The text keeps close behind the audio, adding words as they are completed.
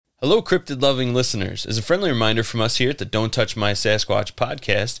Hello, cryptid-loving listeners. As a friendly reminder from us here at the Don't Touch My Sasquatch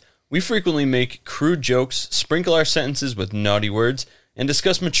podcast, we frequently make crude jokes, sprinkle our sentences with naughty words, and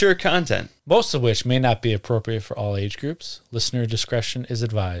discuss mature content. Most of which may not be appropriate for all age groups. Listener discretion is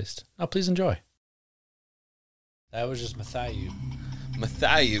advised. Now, please enjoy. That was just Matthew.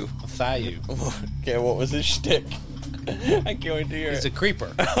 Matthew. Okay, what was his shtick? I can't wait to hear He's it. a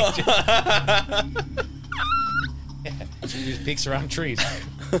creeper. He just peeks around trees.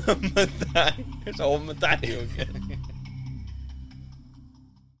 Matthew. There's old Matthew again.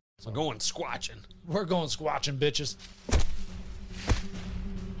 So going squatching. We're going squatching, bitches.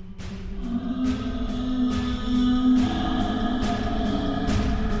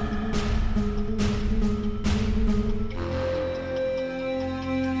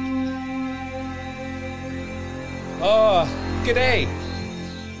 G'day,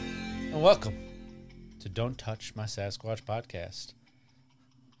 and welcome to Don't Touch My Sasquatch podcast.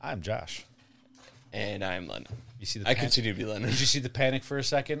 I'm Josh. And I'm Lennon. You see the I panic? continue to be Lennon. Did you see the panic for a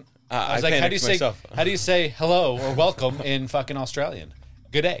second? I was like, how do you panicked say myself. how do you say hello or welcome in fucking Australian?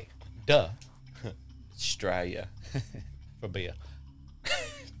 G'day. Duh. Australia. For beer.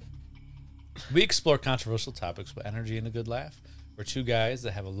 We explore controversial topics with energy and a good laugh. We're two guys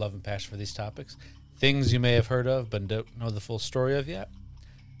that have a love and passion for these topics. Things you may have heard of but don't know the full story of yet.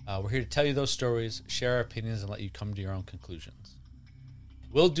 We're here to tell you those stories, share our opinions, and let you come to your own conclusions.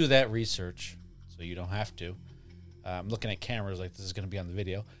 We'll do that research, so you don't have to. I'm looking at cameras like this is going to be on the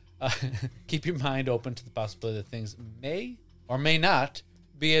video. Keep your mind open to the possibility that things may or may not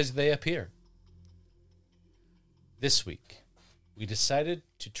be as they appear. This week, we decided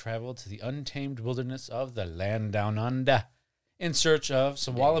to travel to the untamed wilderness of the land down under in search of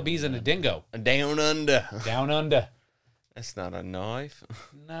some wallabies and a dingo. Down under. Down under. That's not a knife.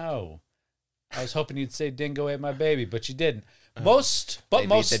 No. I was hoping you'd say dingo ate my baby, but you didn't. Maybe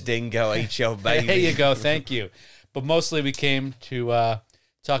The dingo ate your baby. There you go. Thank you. But mostly we came to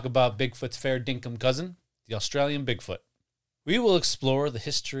talk about Bigfoot's fair dinkum cousin, the Australian Bigfoot. We will explore the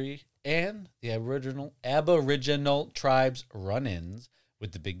history and the Aboriginal tribes' run-ins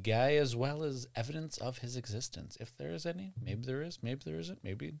with the big guy, as well as evidence of his existence. If there is any, maybe there is, maybe there isn't,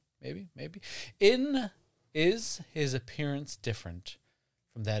 maybe. Is his appearance different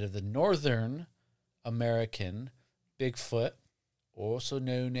from that of the Northern American Bigfoot, also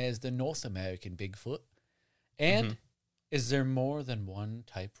known as the North American Bigfoot? And is there more than one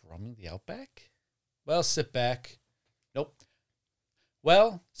type roaming the outback? Well, sit back. Nope.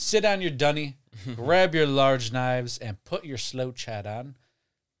 Well, sit on your dunny, grab your large knives, and put your slow chat on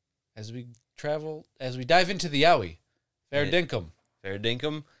as we dive into the Yowie. Fair dinkum. Fair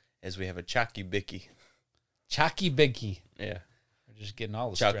dinkum, as we have a chalky bicky. Chalky bicky. Yeah. We're just getting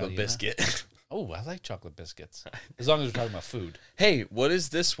all Chocolate Australian, biscuit. Huh? Oh, I like chocolate biscuits. As long as we're talking about food. Hey, what is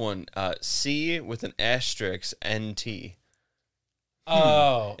this one? C with an asterisk NT.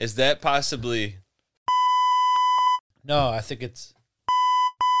 Oh. Is that possibly... No, I think it's...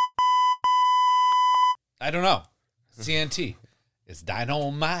 I don't know. CNT. It's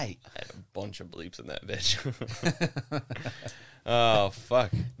dynamite. I had a bunch of bleeps in that bitch. Oh,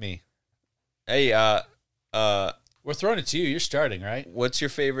 fuck. Me. Hey, We're throwing it to you. You're starting, right? what's your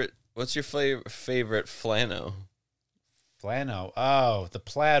favorite favorite flannel? Flano. Oh, the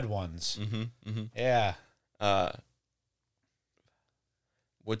plaid ones. Yeah.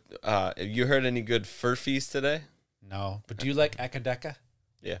 You heard any good fur feast today? No. But do you like Akadeka?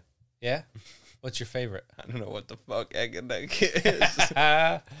 Yeah. Yeah? What's your favorite? I don't know what the fuck academic is.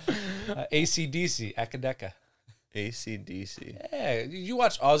 ACDC, Akadeka. AC/DC. Yeah. You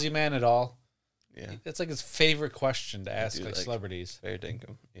watch Aussie Man at all? Yeah. That's like his favorite question to ask do like like celebrities. Fair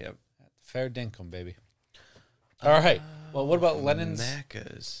dinkum. Yep. Fair dinkum, baby. All right. Well, what about Lennon's?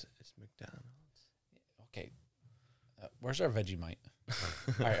 Macca's is McDonald's. Okay. Where's our Vegemite?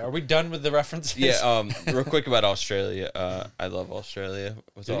 All right. Are we done with the references? Yeah. Real quick about Australia. I love Australia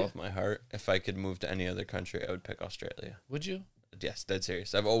with Do all you? of my heart. If I could move to any other country, I would pick Australia. Would you? Yes, dead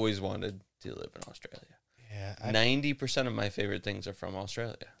serious. I've always wanted to live in Australia. Yeah. 90% of my favorite things are from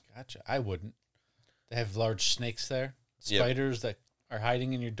Australia. Gotcha. I wouldn't. They have large snakes there. Yep. Spiders that are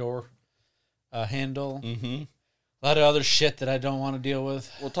hiding in your door handle. Mm-hmm. A lot of other shit that I don't want to deal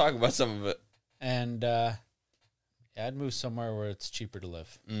with. We'll talk about some of it. And yeah, I'd move somewhere where it's cheaper to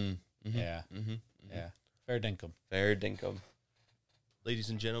live. Mm-hmm. Yeah. Mm-hmm. Yeah. Fair dinkum. Fair dinkum. Ladies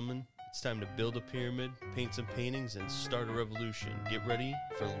and gentlemen, it's time to build a pyramid, paint some paintings, and start a revolution. Get ready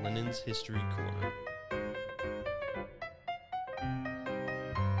for Lennon's History Corner.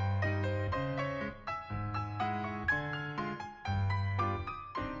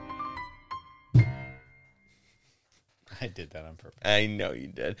 I did that on purpose. I know you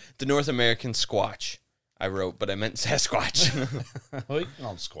did. The North American squatch, I wrote, but I meant Sasquatch. Well, you can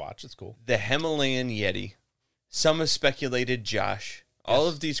call him Squatch. It's cool. The Himalayan yeti. Some have speculated Josh. All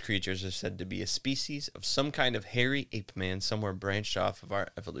of these creatures are said to be a species of some kind of hairy ape man somewhere branched off of our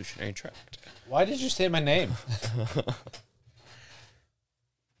evolutionary tract. Why did you say my name?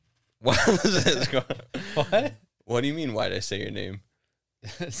 What is this going? What? What do you mean, why did I say your name?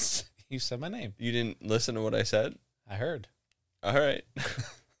 You said my name. You didn't listen to what I said? I heard. All right.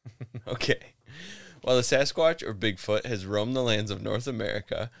 Okay. While the Sasquatch or Bigfoot has roamed the lands of North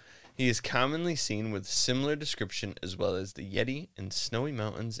America, he is commonly seen with similar description as well as the Yeti in snowy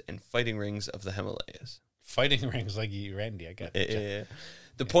mountains and fighting rings of the Himalayas. Fighting rings like you, Randy. I got it. Yeah.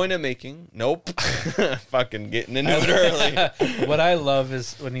 The point I'm making, nope. Fucking getting into it early. What I love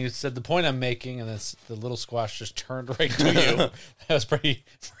is when you said the point I'm making, and the little squash just turned right to you. That was pretty.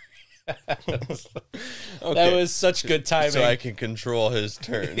 That was such good timing. So I can control his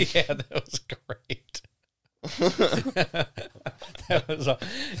turn. Yeah, that was great. That was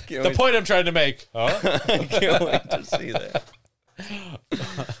the point I'm trying to make. I can't wait to see that.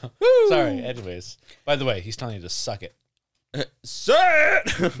 Sorry. Anyways, by the way, he's telling you to suck it. Say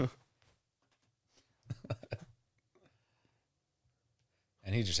it!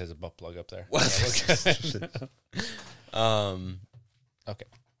 And he just has a butt plug up there. Okay.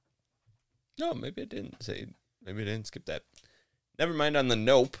 No, maybe I didn't say. Maybe I didn't skip that. Never mind on the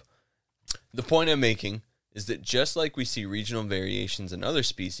nope. The point I'm making is that just like we see regional variations in other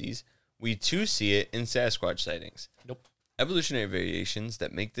species, we too see it in Sasquatch sightings. Nope. Evolutionary variations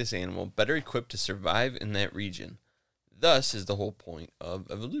that make this animal better equipped to survive in that region. Thus is the whole point of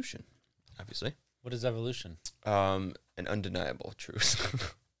evolution, obviously. What is evolution? An undeniable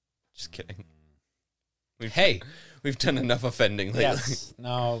truth. Just kidding. We've done enough offending lately. Yes.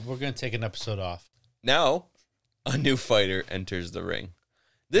 No, we're going to take an episode off. Now, a new fighter enters the ring.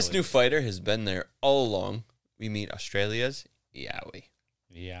 This new fighter has been there all along. We meet Australia's Yowie.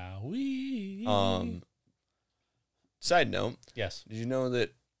 Yowie. Side note. Yes. Did you know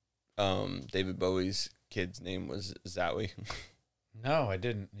that David Bowie's kid's name was Zowie? No, I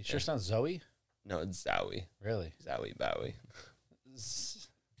didn't. You sure it's not Zoe? No, it's Zowie. Really? Zowie Bowie.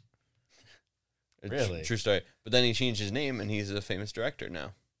 Really? True story. But then he changed his name, and he's a famous director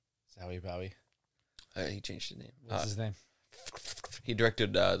now. Zowie Bowie. He changed his name. What's his name? He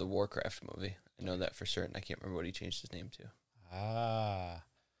directed the Warcraft movie. I know that for certain. I can't remember what he changed his name to.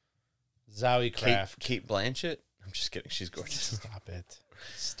 Zowie Craft. Kate Blanchett? I'm just kidding. She's gorgeous. Stop it.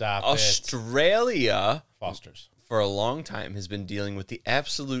 Australia, Fosters, for a long time, has been dealing with the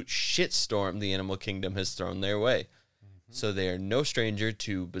absolute shitstorm the animal kingdom has thrown their way. Mm-hmm. So they are no stranger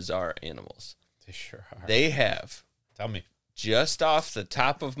to bizarre animals. They sure are. They have. Tell me. Just off the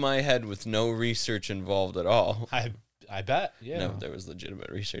top of my head with no research involved at all. I bet. Yeah. No, there was legitimate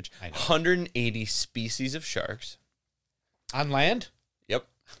research. 180 species of sharks. On land? Yep.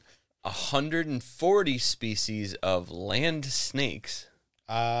 140 species of land snakes.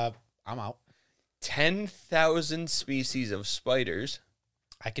 I'm out. 10,000 species of spiders.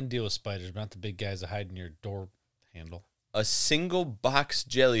 I can deal with spiders, but not the big guys that hide in your door handle. A single box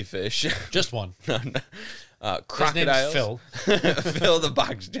jellyfish. Just one. Crocodiles. His name's Phil. Phil the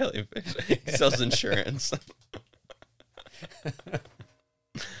box jellyfish. He sells insurance.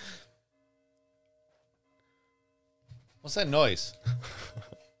 What's that noise?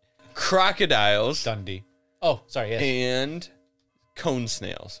 Crocodiles. Dundee. Oh, sorry. Yes. And cone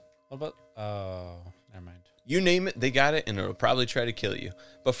snails. What about? Oh, never mind. You name it, they got it, and it'll probably try to kill you.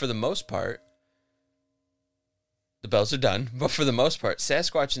 But for the most part, the bells are done. But for the most part,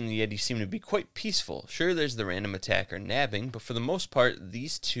 Sasquatch and the Yeti seem to be quite peaceful. Sure, there's the random attack or nabbing, but for the most part,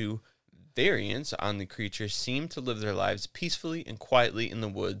 these two variants on the creatures seem to live their lives peacefully and quietly in the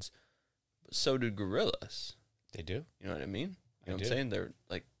woods. But so do gorillas. They do? You know what I mean? You know what do. I'm saying? They're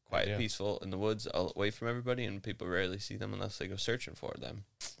like quiet, peaceful in the woods, away from everybody, and people rarely see them unless they go searching for them.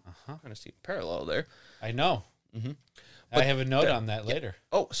 Kind of see a parallel there. I know. Mm-hmm. I have a note on that later.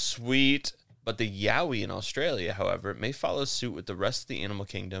 Oh, sweet. But the Yowie in Australia, however, may follow suit with the rest of the animal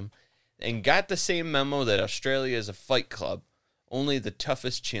kingdom and got the same memo that Australia is a fight club. Only the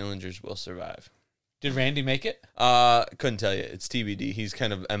toughest challengers will survive. Did Randy make it? Couldn't tell you. It's TBD. He's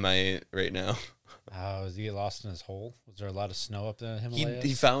kind of MIA right now. Was he lost in his hole? Was there a lot of snow up the Himalayas?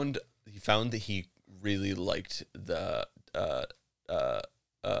 He found that he really liked the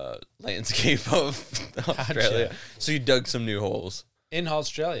landscape of Australia. Gotcha. So he dug some new holes. In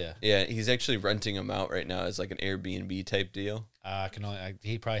Australia? Yeah, he's actually renting them out right now as like an Airbnb type deal.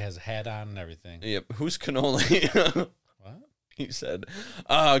 He probably has a hat on and everything. Yep. Who's Cannoli? What? He said,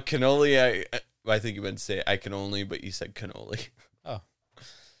 Cannoli, I think you meant to say I can only, but you said cannoli. Oh,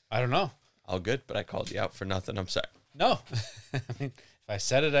 I don't know. All good, but I called you out for nothing. I'm sorry. No. I mean, if I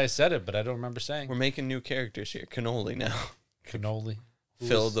said it, I said it, but I don't remember saying. We're making new characters here. Cannoli now. Cannoli.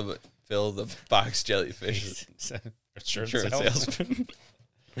 Fill the box jellyfish. Insurance Insurance salesman.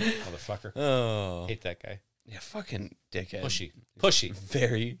 Motherfucker. Oh. Hate that guy. Yeah, fucking dickhead. Pushy.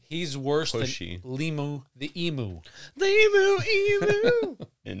 Very He's worse pushy. than Limu the emu. The emu.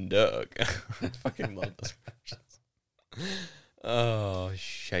 And Doug. I fucking love those versions. Oh,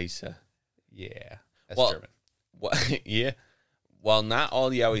 scheisse. Yeah. That's Well, German. Yeah. While not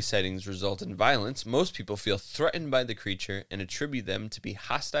all Yowie sightings result in violence, most people feel threatened by the creature and attribute them to be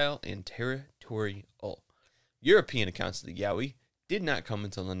hostile and territorial. European accounts of the Yowie did not come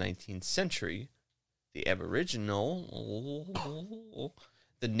until the 19th century. The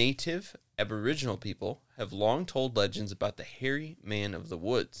native Aboriginal people have long told legends about the hairy man of the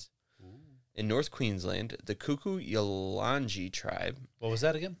woods. Ooh. In North Queensland, the Kuku-Yalanji tribe... What was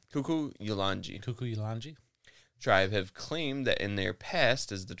that again? Kuku-Yalanji tribe have claimed that in their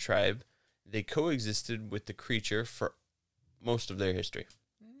past as the tribe, they coexisted with the creature for most of their history.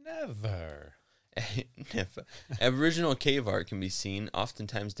 Never. Aboriginal cave art can be seen,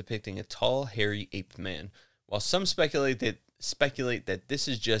 oftentimes depicting a tall, hairy ape man. While some speculate that this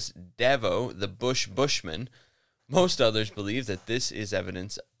is just Davo, the bushman, most others believe that this is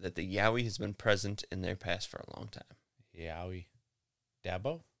evidence that the Yowie has been present in their past for a long time. Yowie.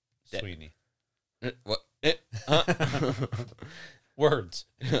 Dabo? Sweeney. What? Words.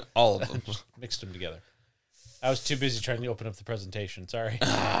 All of them. Just mixed them together. I was too busy trying to open up the presentation. Sorry.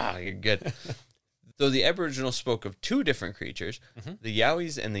 You're good. Though the Aboriginal spoke of two different creatures, the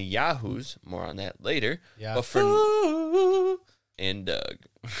Yowies and the Yahoos, more on that later, but for and Doug.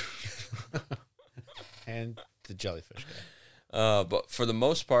 And the jellyfish guy. But for the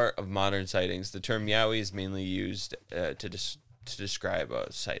most part of modern sightings, the term Yowie is mainly used to describe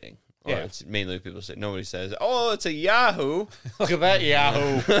a sighting. Or it's mainly people say, nobody says, oh, it's a Yahoo. Look at that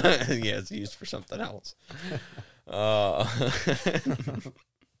Yahoo. Yeah, it's used for something else.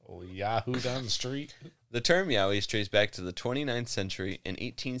 Old Yahoo down the street. The term Yowie is traced back to the 29th century in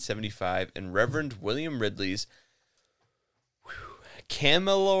 1875 in Reverend William Ridley's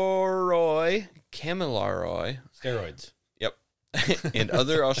Kamilaroi. Steroids. Yep. And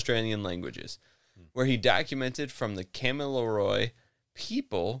other Australian languages, where he documented from the Kamilaroi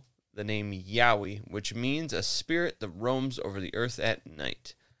people the name Yowie, which means a spirit that roams over the earth at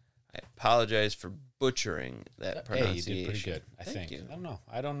night. I apologize for butchering that pronunciation. Hey, you did pretty good, I think. You. I don't know.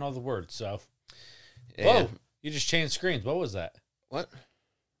 I don't know the word, so. Yeah. Whoa, you just changed screens. What was that? What?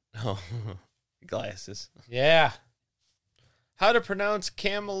 Oh, glasses. Yeah. How to pronounce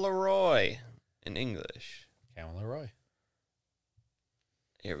Kamilaroi in English? Kamilaroi.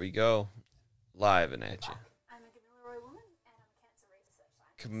 Here we go. Live and at you. I'm a Kamilaroi woman, and I'm a cancer research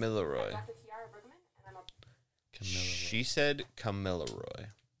scientist. Kamilaroi. I'm Dr. Kiara Bergman, and I'm a... She said Kamilaroi.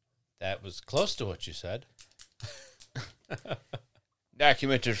 That was close to what you said.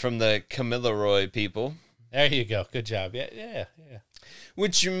 Documented from the Kamilaroi people. There you go. Good job. Yeah.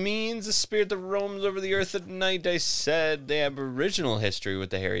 Which means a spirit that roams over the earth at night. I said the Aboriginal history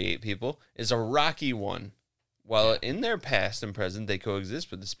with the hairy ape people is a rocky one. While in their past and present they coexist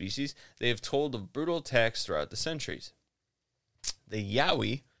with the species, they have told of brutal attacks throughout the centuries. The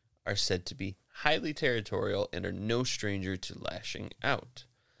Yowie are said to be highly territorial and are no stranger to lashing out.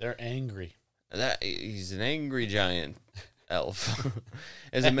 They're angry. He's an angry giant elf.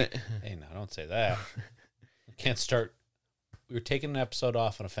 Hey, no, don't say that. You can't start. We were taking an episode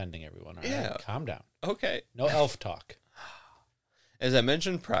off and offending everyone. All right? Yeah. Calm down. Okay. No elf talk. As I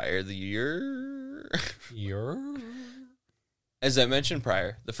mentioned prior, the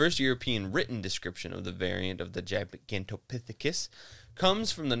first European written description of the variant of the Gigantopithecus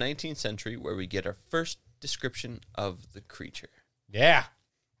comes from the 19th century, where we get our first description of the creature. Yeah.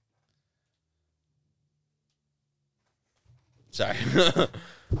 Sorry.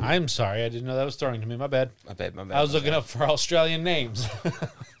 I'm sorry. I didn't know that was throwing to me. My bad. My bad. I was looking up for Australian names.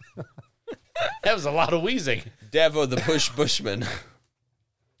 That was a lot of wheezing. Davo the Bushman.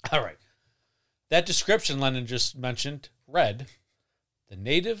 All right. That description Lennon just mentioned read, the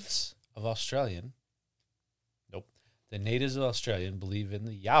natives of Australian believe in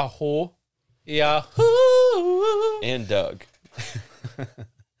the Yahoo. And Doug.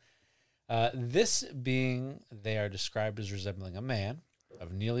 This being, they are described as resembling a man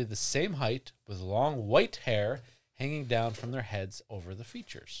of nearly the same height with long white hair hanging down from their heads over the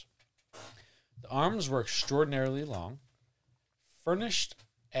features. The arms were extraordinarily long, furnished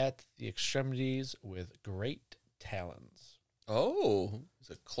at the extremities with great talons. Oh, It's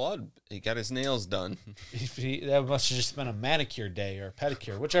a Claude. He got his nails done. That must have just been a manicure day or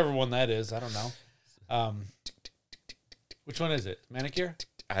pedicure, whichever one that is. I don't know. Which one is it? Manicure?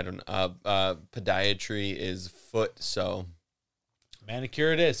 I don't know. Podiatry is foot, so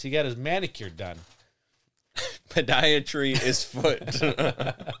Manicure it is. He got his manicure done. podiatry is foot.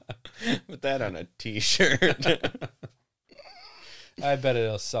 Put that on a t-shirt. I bet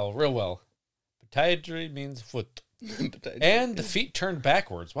it'll sell real well. Podiatry means foot. And the feet turned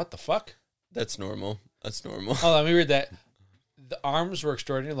backwards. What the fuck? That's normal. That's normal. Hold on, let me read that. The arms were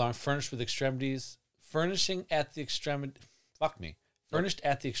extraordinarily long, furnished with extremities, furnishing at the extremity. Fuck me. Furnished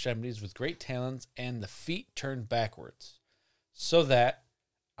at the extremities with great talons, and the feet turned backwards, so that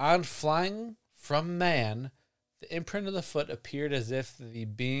on flying from man, the imprint of the foot appeared as if the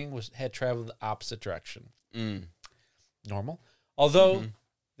being had traveled the opposite direction. Normal. Although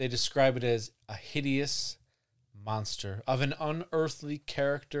they describe it as a hideous monster of an unearthly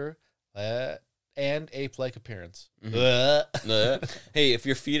character and ape-like appearance. Hey, if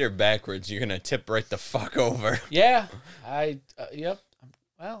your feet are backwards, you're gonna tip right the fuck over. Yeah, yep.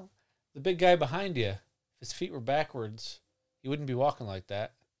 Well, the big guy behind you, if his feet were backwards, he wouldn't be walking like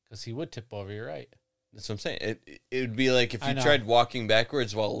that because he would tip over. You're right. That's what I'm saying. It would be like if I you know. tried walking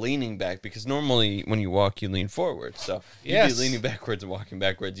backwards while leaning back, because normally when you walk, you lean forward. So you'd Yes. be leaning backwards and walking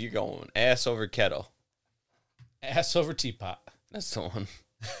backwards. You're going ass over kettle. Ass over teapot. That's the one.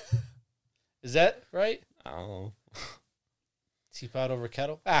 Is that right? Oh, Teapot over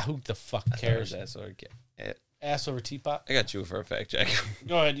kettle? Who the fuck cares? ass over kettle. Ass over teapot? I got you for a fact check.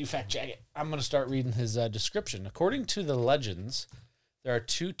 Go ahead, you fact check it. I'm going to start reading his description. According to the legends, there are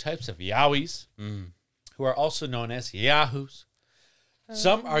two types of Yowies who are also known as Yahoos.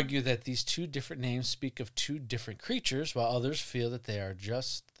 Some argue that these two different names speak of two different creatures, while others feel that they are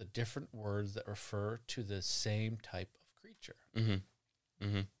just the different words that refer to the same type of creature.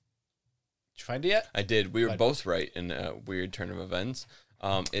 Did you find it yet? I did. We were But- both right in a weird turn of events.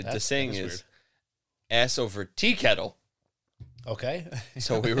 The saying that is is weird. ass over tea kettle. Okay.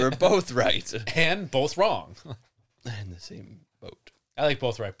 So we were both right. And both wrong. In the same boat. I like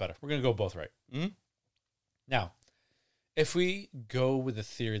both right better. We're going to go both right. Now, if we go with the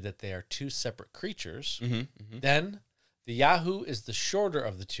theory that they are two separate creatures, then the Yahoo is the shorter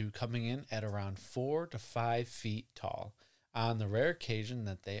of the two, coming in at around 4 to 5 feet tall, on the rare occasion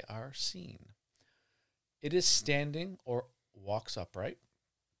that they are seen. It is standing or walks upright.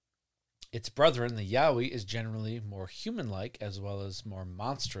 Its brethren, the Yowie, is generally more human-like as well as more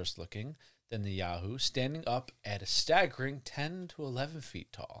monstrous-looking than the Yahoo, standing up at a staggering 10 to 11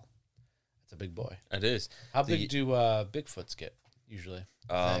 feet tall. That's a big boy. It is. How big do Bigfoots get usually? Is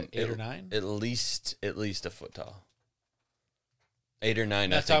that 8 or 9? At least a foot tall. 8 or 9. I'm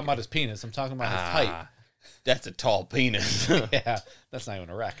not talking about his penis. I'm talking about his height. That's a tall penis. Yeah, that's not even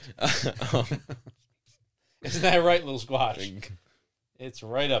erect. Isn't that right, little squash? It's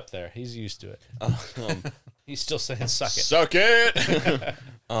right up there. He's used to it. He's still saying "suck it." Suck it.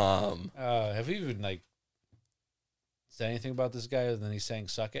 Have you even said anything about this guy other than he's saying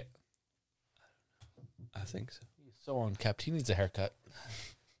 "suck it"? I think so. He's so unkept. He needs a haircut.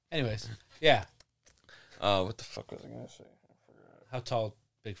 Anyways, yeah. What the fuck was I gonna say? How tall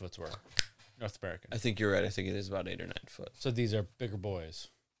Bigfoots were? North American. I think you're right. I think it is about 8 or 9 foot. So these are bigger boys.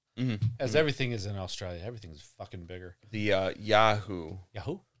 Mm-hmm. As everything is in Australia, everything's fucking bigger. The Yahoo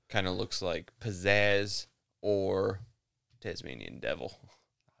Yahoo? kind of looks like pizzazz or Tasmanian devil.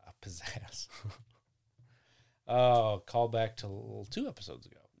 Pizzazz. Oh, call back to 2 episodes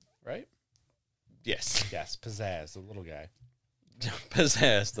ago, right? Yes. Yes, Pizzazz, the little guy.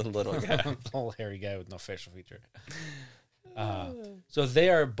 Pizzazz, the little guy. The little hairy guy with no facial feature. So they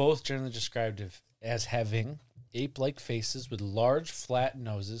are both generally described as having ape-like faces with large, flat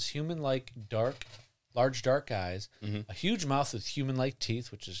noses, human-like large dark eyes, a huge mouth with human-like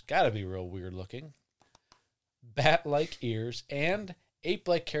teeth, which has got to be real weird looking, bat-like ears, and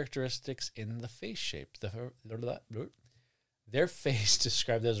ape-like characteristics in the face shape. Their face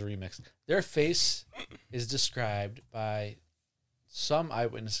described as a remix. Their face is described by some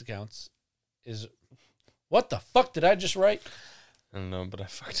eyewitness accounts is... What the fuck did I just write? I don't know, but I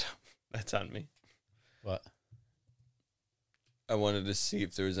fucked up. That's on me. What? I wanted to see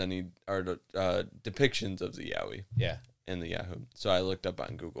if there was any art depictions of the Yowie Yeah. in the Yahoo. So I looked up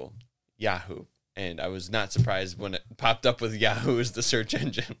on Google Yahoo, and I was not surprised when it popped up with Yahoo as the search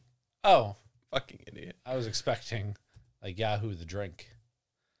engine. Oh, Fucking idiot. I was expecting Yahoo the drink.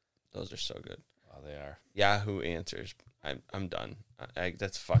 Those are so good. Oh, they are. Yahoo answers. I'm done.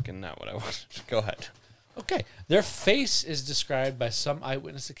 That's fucking not what I want. Go ahead. Okay. Their face is described by some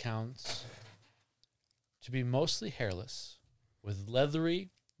eyewitness accounts to be mostly hairless, with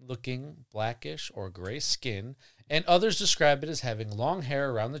leathery-looking blackish or gray skin, and others describe it as having long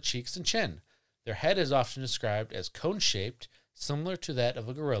hair around the cheeks and chin. Their head is often described as cone-shaped, similar to that of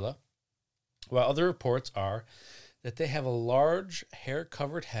a gorilla, while other reports are that they have a large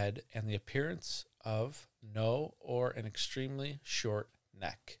hair-covered head and the appearance of no or an extremely short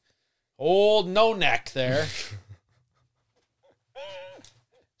neck. Old no neck there.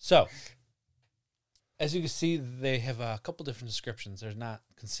 So, as you can see, they have a couple different descriptions. There's not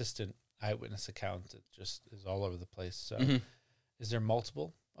consistent eyewitness account. It just is all over the place. So, is there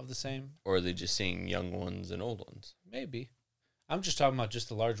multiple of the same? Or are they just seeing young ones and old ones? Maybe. I'm just talking about just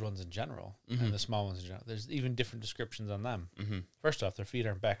the large ones in general and the small ones in general. There's even different descriptions on them. First off, their feet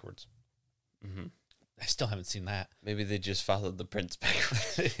aren't backwards. I still haven't seen that. Maybe they just followed the prints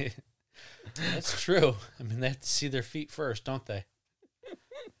backwards. That's true. I mean, they have to see their feet first, don't they?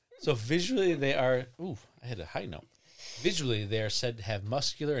 So visually, they are... Ooh, I had a high note. Visually, they are said to have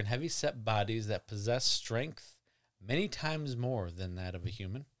muscular and heavy-set bodies that possess strength many times more than that of a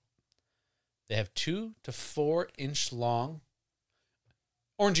human. They have 2 to 4 inch long,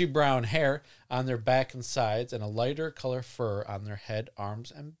 orangey brown hair on their back and sides, and a lighter color fur on their head,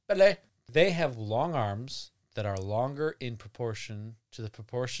 arms, and belly. They have long arms that are longer in proportion to the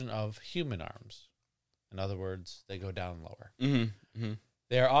proportion of human arms. In other words, they go down lower.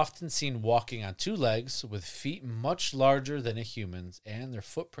 They are often seen walking on 2 legs with feet much larger than a human's, and their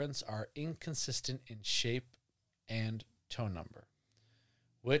footprints are inconsistent in shape and toe number,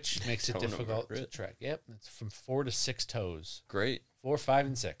 which makes it difficult to track. Yep, it's from 4 to 6 toes. Great. 4, 5,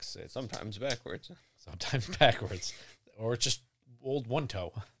 and 6. It's Sometimes backwards. sometimes backwards, or it's just old one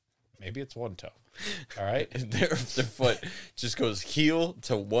toe. Maybe it's one toe. All right, Their foot just goes heel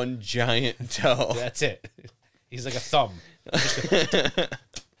to one giant toe. that's it. He's like a thumb.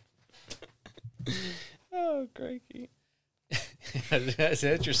 Oh, crikey. Is that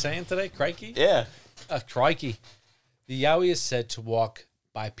what you're saying today, crikey? Yeah. Crikey. The Yowie is said to walk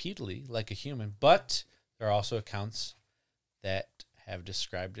bipedally like a human, but there are also accounts that have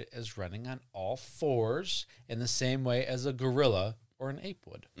described it as running on all 4s in the same way as a gorilla or an ape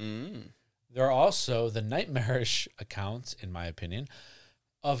would. There are also the nightmarish accounts, in my opinion,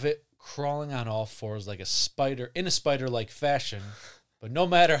 of it crawling on all 4s like a spider, in a spider-like fashion, but no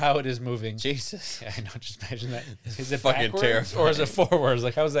matter how it is moving. Jesus. Yeah, I know, just imagine that. Is it Fucking backwards terrifying. or is it forwards?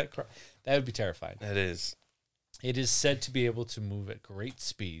 Like, how's that? That would be terrifying. That is. It is said to be able to move at great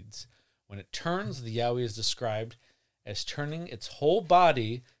speeds. When it turns, the Yowie is described as turning its whole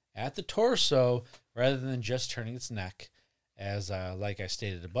body at the torso rather than just turning its neck. As, like I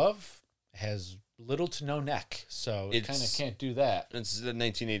stated above, has little to no neck, so it kind of can't do that. It's the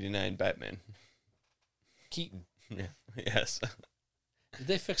 1989 Batman. Keaton. Yeah. Yes. Did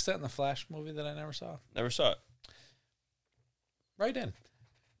they fix that in the Flash movie that I never saw? Never saw it. Right in.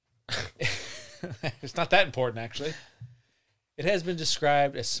 It's not that important, actually. It has been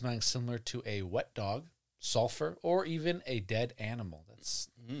described as smelling similar to a wet dog, sulfur, or even a dead animal.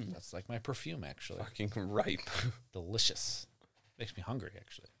 That's like my perfume, actually. Fucking ripe. Delicious. Makes me hungry,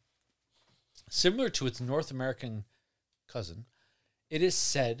 actually. Similar to its North American cousin, it is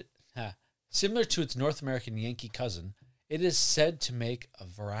said, similar to its North American Yankee cousin, it is said to make a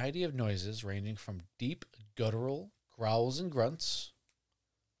variety of noises ranging from deep guttural growls and grunts,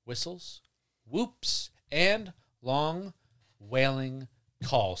 whistles, whoops, and long wailing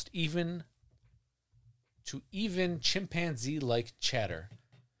calls, even chimpanzee-like chatter,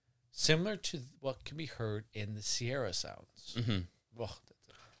 similar to what can be heard in the Sierra sounds. Well,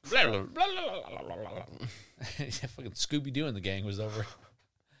 fucking Scooby-Doo and the gang was over.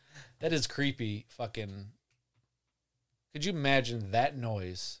 That is creepy. Fucking. Could you imagine that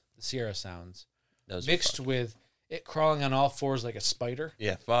noise, the Sierra sounds, mixed with it crawling on all 4s like a spider?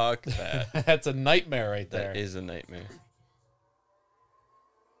 Yeah, fuck that. That's a nightmare right there. That is a nightmare.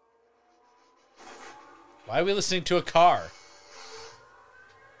 Why are we listening to a car?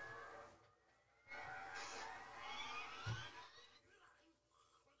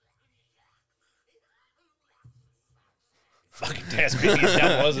 Fucking Tasmanian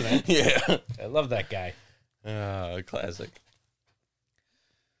Devil, wasn't it? Yeah. I love that guy. Classic.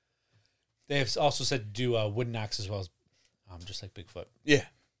 They have also said to do wooden knocks as well as just like Bigfoot. Yeah.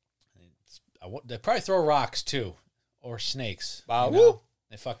 They probably throw rocks too, or snakes.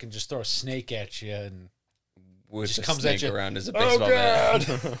 They fucking just throw a snake at you and Whip just the comes snake at you around as a baseball bat.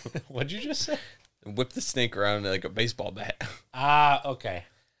 What'd you just say? Whip the snake around like a baseball bat. Okay.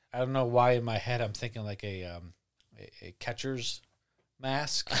 I don't know why in my head I'm thinking like a catcher's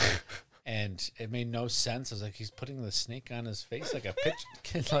mask, and it made no sense. I was like, he's putting the snake on his face like a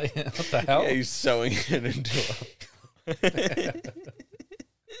pitch. Like, what the hell? Yeah, he's sewing it into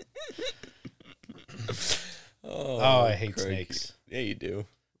Oh, I hate crikey. snakes. Yeah, you do.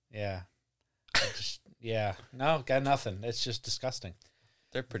 Yeah. Yeah. No, got nothing. It's just disgusting.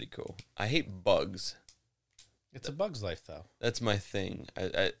 They're pretty cool. I hate bugs. It's a bug's life, though. That's my thing.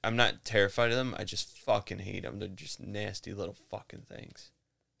 I'm not terrified of them. I just fucking hate them. They're just nasty little fucking things.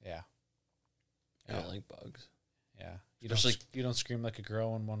 Yeah. I don't like bugs. Yeah. Especially- You don't scream like a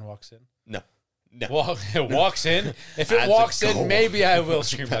girl when one walks in? No. No. It walks in? If it That's a walks in, goal. maybe I will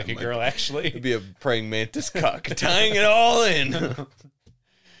scream like a girl, actually. It'd be a praying mantis cock tying it all in.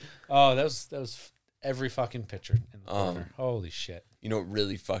 Oh, that was every fucking picture in the corner. Holy shit. You know what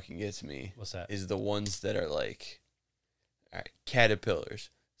really fucking gets me? What's that? Is the ones that are like, all right, caterpillars,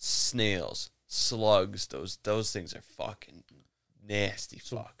 snails, slugs. Those things are fucking nasty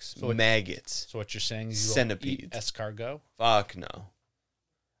fucks. Maggots. So what you're saying is you Centipedes. won't eat escargot? Fuck no.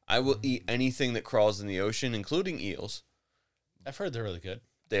 I will eat anything that crawls in the ocean, including eels. I've heard they're really good.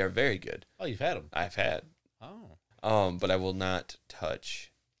 They are very good. Oh, you've had them? I've had. Oh. But I will not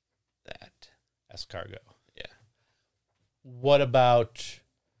touch that. Escargot. Yeah. What about...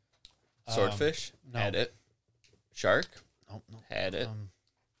 Swordfish? no. Had it. Shark? No. Had it.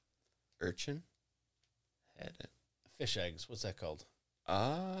 Urchin? Had it. Fish eggs. What's that called?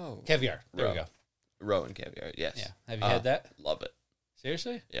 Oh. Caviar. There we Roe. go. Roe and caviar, yes. Yeah. Have you had that? Love it.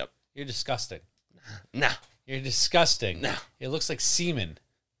 Seriously? Yep. You're disgusting. Nah. You're disgusting. No. It looks like semen.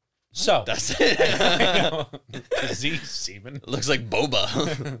 So. That's it. Z, semen. Looks like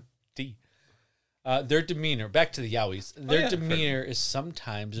boba. D. Their demeanor, back to the Yowies, their yeah, demeanor is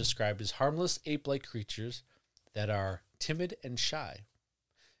sometimes described as harmless ape-like creatures that are timid and shy.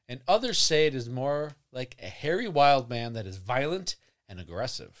 And others say it is more like a hairy wild man that is violent and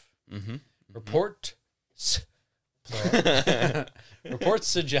aggressive. Mm-hmm. Reports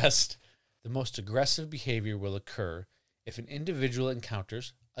suggest the most aggressive behavior will occur if an individual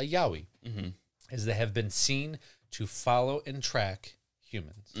encounters a Yowie, as they have been seen to follow and track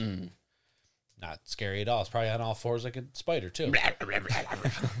humans. Not scary at all. It's probably on all fours like a spider, too.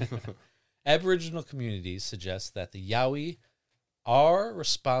 Aboriginal communities suggest that the Yowie are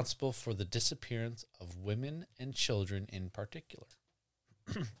responsible for the disappearance of women and children in particular.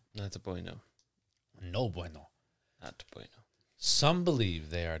 Not a bueno. No bueno. Not a bueno. Some believe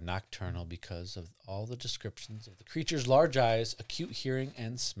they are nocturnal because of all the descriptions of the creature's large eyes, acute hearing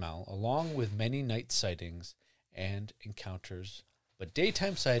and smell, along with many night sightings and encounters. But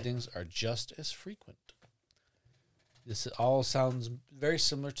daytime sightings are just as frequent. This all sounds very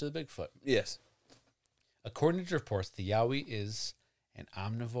similar to the Bigfoot. Yes. According to reports, the Yowie is an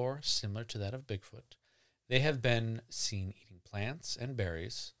omnivore similar to that of Bigfoot. They have been seen eating plants and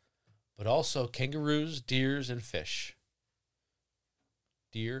berries, but also kangaroos, deers, and fish.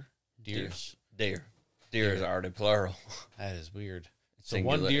 Deers? Deer is already plural. That is weird. So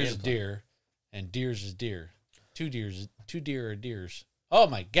Singular one deer is and deer, and deers is deer. Two deer are deers. Oh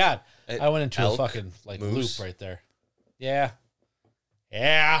my god! I went into elk, a fucking moose. loop right there. Yeah.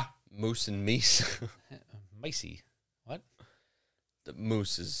 Moose and meese. Micey. What? The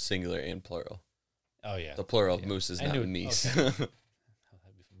moose is singular and plural. Oh yeah. The plural of moose is I not knew it. meese. Okay. That'd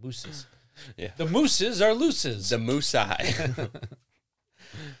be from mooses. Yeah. The mooses are looses. The moose eye.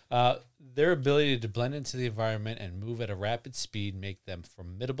 Their ability to blend into the environment and move at a rapid speed make them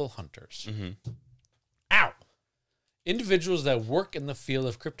formidable hunters. Ow! Individuals that work in the field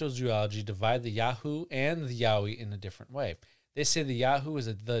of cryptozoology divide the Yahoo and the Yowie in a different way. They say the Yahoo is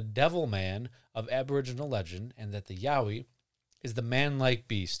the devil man of Aboriginal legend and that the Yowie is the man-like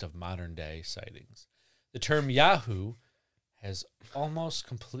beast of modern-day sightings. The term Yahoo has almost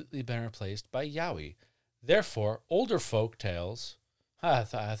completely been replaced by Yowie. Therefore, older folk tales... I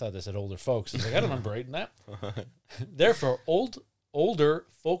thought they said older folks. I was like, I don't remember writing that. Therefore, older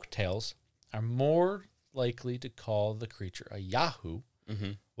folk tales are more likely to call the creature a Yahoo,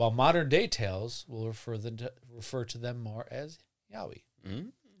 while modern-day tales will refer to them more as Yowie.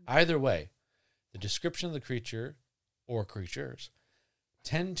 Either way, the description of the creature or creatures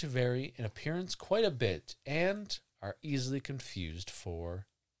tend to vary in appearance quite a bit and are easily confused for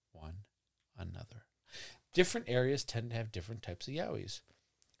one another. Different areas tend to have different types of Yowies,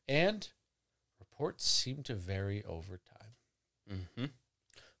 and reports seem to vary over time.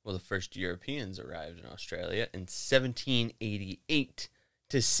 Well, the first Europeans arrived in Australia in 1788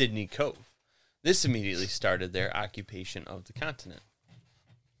 to Sydney Cove. This immediately started their occupation of the continent.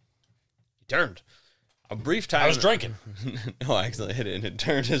 He turned. A brief time... I was drinking. No, I accidentally hit it, and it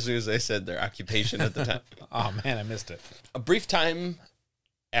turned as soon as I said their occupation at the time. Oh, man, I missed it. A brief time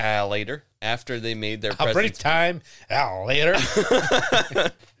later, after they made their A brief presence... time later.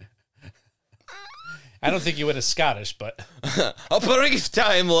 I don't think you went as Scottish, but A brief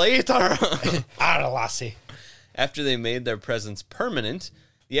time later. lassie. After they made their presence permanent,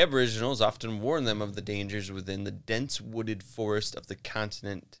 the Aboriginals often warned them of the dangers within the dense wooded forest of the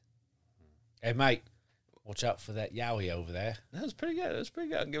continent. Hey, mate, watch out for that Yowie over there. That was pretty good.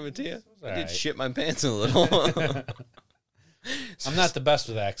 I'll give it to you. I all did right. shit my pants a little. I'm not the best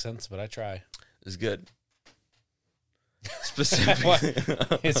with accents, but I try. It was good. Specifically,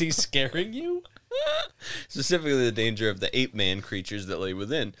 Is he scaring you? specifically the danger of the ape-man creatures that lay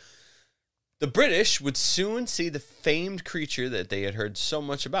within. The British would soon see the famed creature that they had heard so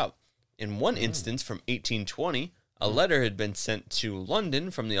much about. In one instance from 1820, a letter had been sent to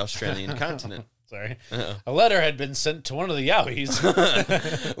London from the Australian continent. Sorry. A letter had been sent to one of the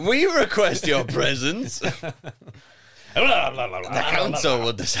Yowies. We request your presence. The council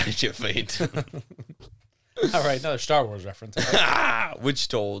will decide your fate. All right, another Star Wars reference. Which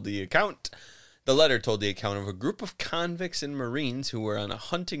told the account. The letter told the account of a group of convicts and Marines who were on a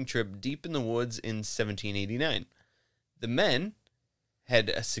hunting trip deep in the woods in 1789. The men had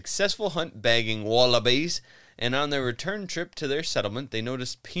a successful hunt bagging wallabies, and on their return trip to their settlement, they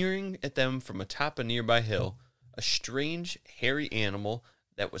noticed peering at them from atop a nearby hill a strange, hairy animal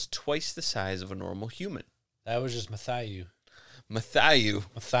that was twice the size of a normal human. That was just Matthew. Matthew.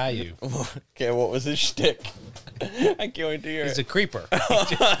 Okay, what was his shtick? I can't wait to hear He's it. a creeper.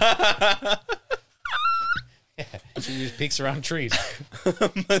 Yeah, he just peeks around trees.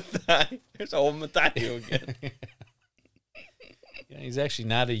 Matthew. There's old Matthew again. Yeah, he's actually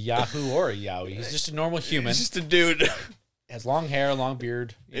not a Yahoo or a Yowie. He's just a normal human. He's just a dude. Has long hair, long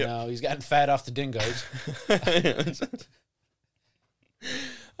beard. You know, he's gotten fat off the dingoes.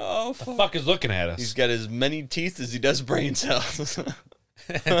 Oh, The fuck is looking at us? He's got as many teeth as he does brain cells.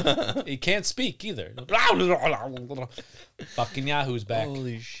 He can't speak either. Fucking Yahoo's back.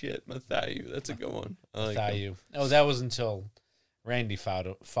 Holy shit, Matthew. That's a good one. I like him. Matthew. Oh, that was until Randy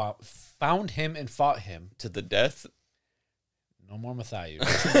found him and fought him. To the death. No more Matthew.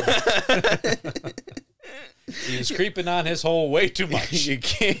 He was creeping on his hole way too much. You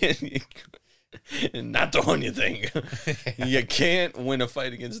can't. Not the one you think. You can't win a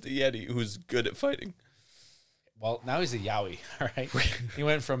fight against the Yeti who's good at fighting. Well, now he's a Yowie, all right? He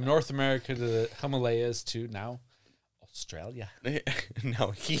went from North America to the Himalayas to now Australia.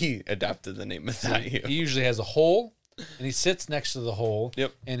 No, he adopted the name Matthew. He usually has a hole, and he sits next to the hole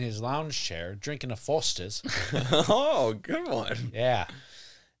Yep. in his lounge chair drinking a Foster's. Oh, good one. Yeah.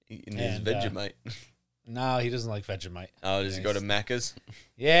 Eating his And, Vegemite. No, he doesn't like Vegemite. Oh, does he go to Macca's?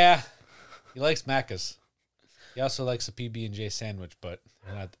 Yeah. He likes Macca's. He also likes a PB&J sandwich, but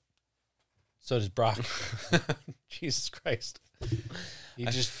not. So does Brock. Jesus Christ. He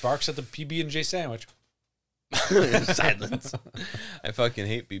just barks at the PB&J sandwich. Silence. I fucking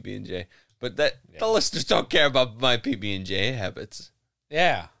hate PB&J. But the listeners don't care about my PB&J habits.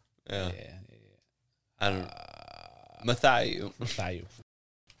 Yeah. Yeah. I don't Matthew. Matthew.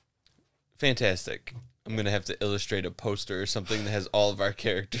 Fantastic. I'm going to have to illustrate a poster or something that has all of our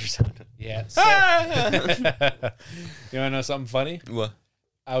characters on it. Yeah. Ah! You want to know something funny? What?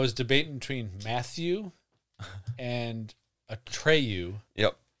 I was debating between Matthew and Atreyu,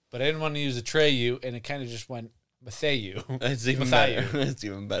 Yep. but I didn't want to use Atreyu, and it kind of just went Matthew. That's even Matthew. better. That's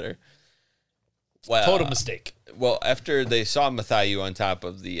even better. Well, Total mistake. Well, after they saw Matthew on top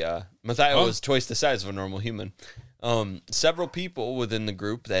of the... Matthew was twice the size of a normal human. Several people within the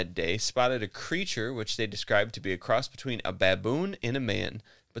group that day spotted a creature which they described to be a cross between a baboon and a man,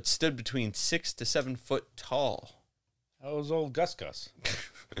 but stood between 6 to 7 foot tall. That was old Gus Gus.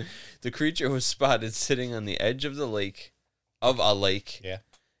 The creature was spotted sitting on the edge of a lake, Yeah.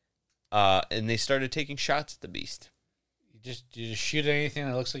 and they started taking shots at the beast. You just shoot at anything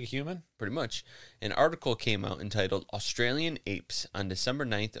that looks like a human? Pretty much. An article came out entitled Australian Apes on December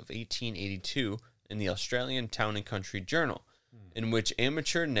 9th of 1882 in the Australian Town and Country Journal, in which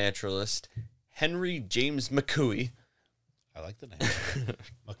amateur naturalist Henry James McCooey... I like the name.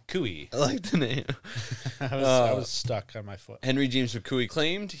 McCooey. I like the name. I was stuck on my foot. Henry James McCooey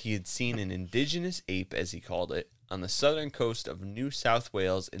claimed he had seen an indigenous ape, as he called it, on the southern coast of New South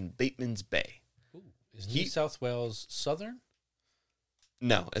Wales in Bateman's Bay. Ooh, is New South Wales southern?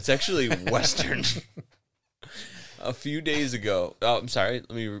 No, it's actually western. A few days ago... Oh, I'm sorry.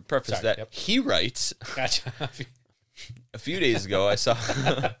 Let me preface that. Yep. He writes... Gotcha. A few days ago, I saw...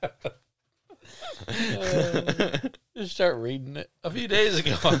 Just start reading it. A few days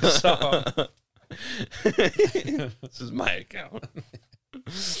ago, I saw. This is my account.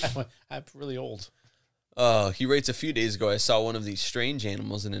 I'm really old. He writes, a few days ago, I saw one of these strange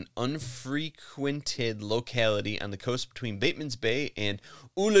animals in an unfrequented locality on the coast between Bateman's Bay and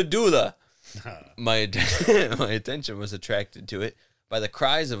Ulladulla. My my attention was attracted to it by the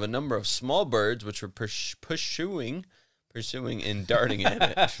cries of a number of small birds which were pursuing and darting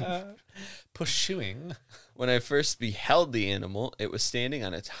at it. Pursuing. When I first beheld the animal, it was standing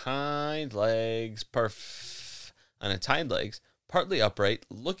on its hind legs, partly upright,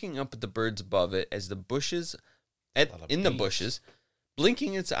 looking up at the birds above it as the bushes, the bushes,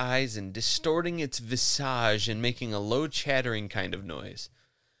 blinking its eyes and distorting its visage and making a low chattering kind of noise.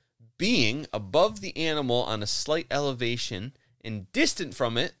 Being above the animal on a slight elevation and distant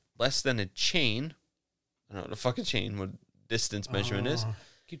from it, less than a chain. I don't know what a fucking chain, what distance measurement is.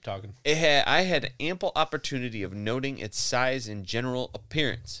 Keep talking. I had ample opportunity of noting its size and general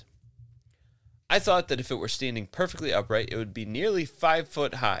appearance. I thought that if it were standing perfectly upright, it would be nearly 5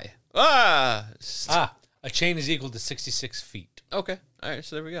 foot high. A chain is equal to 66 feet. Okay. All right,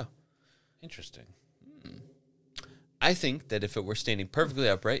 so there we go. Interesting. I think that if it were standing perfectly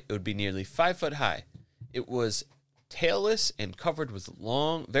upright, it would be nearly 5 foot high. It was tailless and covered with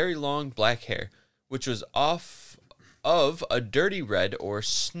very long black hair, which was of a dirty red or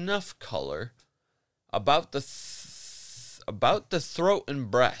snuff color about the throat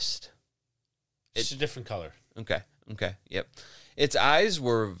and breast. It's a different color. Okay, yep. Its eyes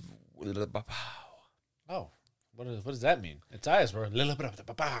were... Oh, what does that mean? Its eyes were...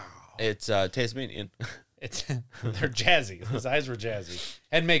 It's Tasmanian. They're jazzy. His eyes were jazzy.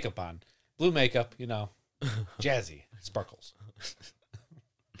 Had makeup on. Blue makeup, jazzy. Sparkles.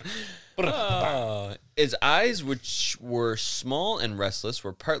 Its eyes, which were small and restless,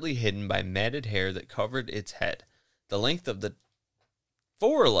 were partly hidden by matted hair that covered its head. The length of the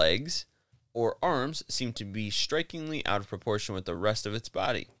forelegs or arms seemed to be strikingly out of proportion with the rest of its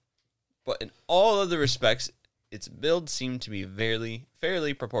body. But in all other respects, its build seemed to be fairly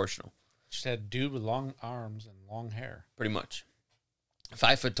proportional. Just had a dude with long arms and long hair. Pretty much.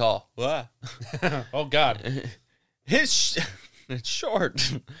 5 foot tall. Oh, God. It's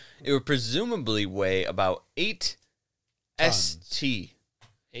short. It would presumably weigh about 8 Tons. st.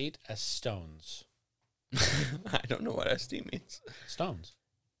 8 stones. I don't know what st means. Stones.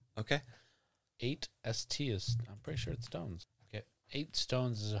 Okay. 8 st is, I'm pretty sure it's stones. Okay. 8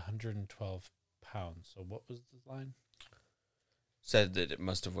 stones is 112 pounds. So what was the line? Said that it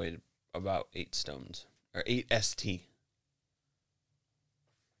must have weighed about 8 stones. Or 8 st.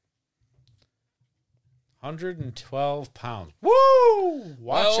 112 pounds. Woo!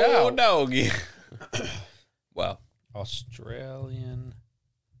 Watch out. Doggy. Well. Australian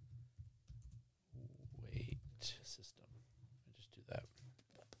weight system. Let me just do that.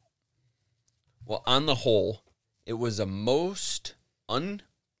 Well, on the whole, it was a most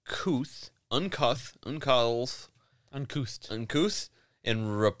uncouth,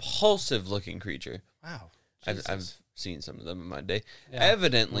 and repulsive looking creature. Wow. I've seen some of them in my day. Yeah.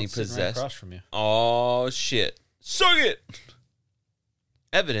 Evidently Sitting right possessed. across from you. Oh shit! Suck it.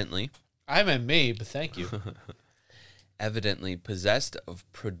 Evidently. I meant me, but thank you. Evidently possessed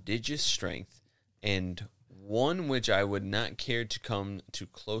of prodigious strength, and one which I would not care to come to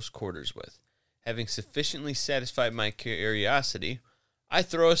close quarters with. Having sufficiently satisfied my curiosity, I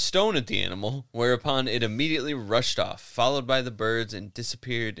throw a stone at the animal, whereupon it immediately rushed off, followed by the birds, and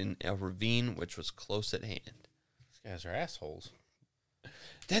disappeared in a ravine which was close at hand. These guys are assholes.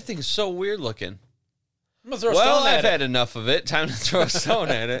 That thing is so weird looking. I'm gonna throw a stone Well, at I've it. had enough of it. Time to throw a stone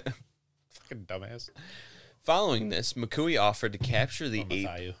at it. Fucking dumbass. Following this, McCooey offered to capture the ape.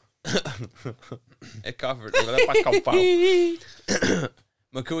 Matthew. It covered.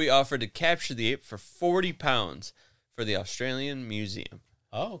 McCooey offered to capture the ape for 40 pounds for the Australian Museum.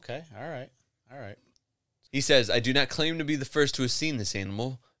 Oh, okay. All right. He says, I do not claim to be the first to have seen this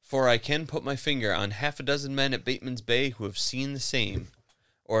animal, for I can put my finger on 6 men at Bateman's Bay who have seen the same,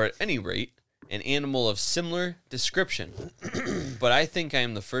 or at any rate, an animal of similar description. But I think I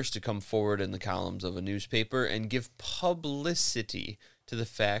am the first to come forward in the columns of a newspaper and give publicity to the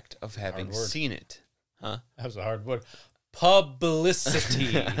fact of having seen it. Huh? That was a hard word.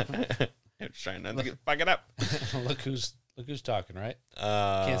 Publicity. I'm trying not to fuck it up. Look who's talking, right?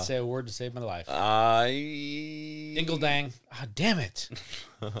 Can't say a word to save my life. Dingle dang. Ah, damn it.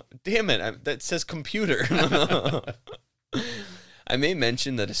 Damn it. That says computer. I may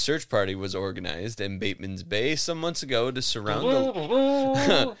mention that a search party was organized in Bateman's Bay some months ago to surround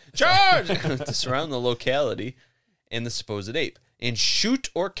to surround the locality and the supposed ape and shoot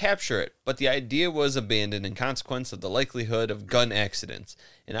or capture it, but the idea was abandoned in consequence of the likelihood of gun accidents.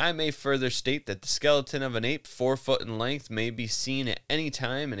 And I may further state that the skeleton of an ape 4 foot in length may be seen at any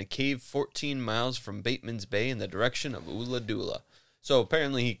time in a cave 14 miles from Bateman's Bay in the direction of Ulladulla. So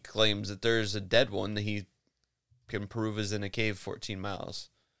apparently he claims that there's a dead one that he can prove is in a cave 14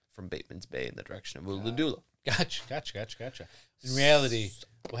 miles from Bateman's Bay in the direction of Ulladulla. Gotcha. In reality,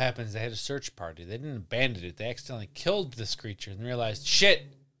 what happens, they had a search party. They didn't abandon it. They accidentally killed this creature and realized, shit,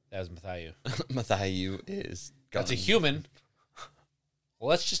 that was Mathayu. Mathayu is gone. That's a human. Well,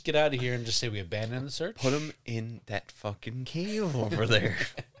 let's just get out of here and just say we abandoned the search. Put him in that fucking cave over there.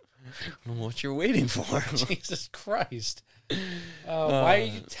 What you're waiting for? Jesus Christ. Why are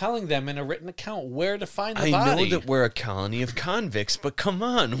you telling them in a written account where to find the body? I know that we're a colony of convicts, but come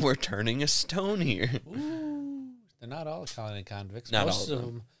on, we're turning a stone here. Ooh, they're not all a colony of convicts. Not most all of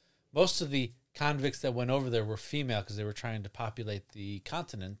them. Most of the convicts that went over there were female because they were trying to populate the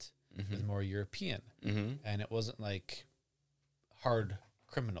continent with more European. Mm-hmm. And it wasn't like hard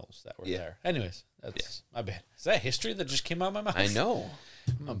criminals that were there. Anyways, that's my bad. Is that history that just came out of my mouth? I know.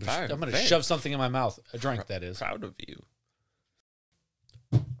 I'm going to shove something in my mouth. A drink, that is. Proud of you.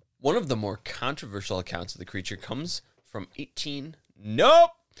 One of the more controversial accounts of the creature comes from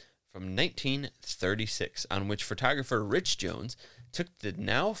 1936, on which photographer Rich Jones took the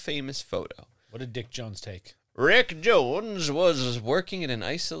now famous photo. What did Dick Jones take? Rick Jones was working at an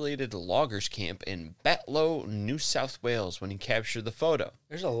isolated loggers camp in Batlow, New South Wales when he captured the photo.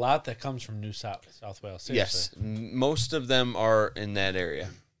 There's a lot that comes from New South Wales. Seriously. Yes, most of them are in that area.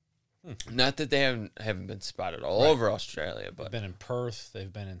 Not that they haven't been spotted all over Australia, but they've been in Perth,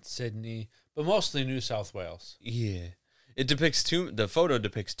 they've been in Sydney, but mostly New South Wales. Yeah. The photo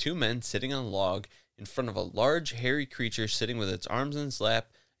depicts two men sitting on a log in front of a large hairy creature sitting with its arms in its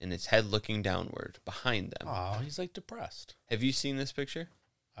lap and its head looking downward behind them. Oh, he's like depressed. Have you seen this picture?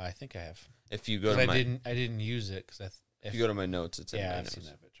 I think I have. If you go to I didn't use it because if you go to my notes, it's in my I've notes. seen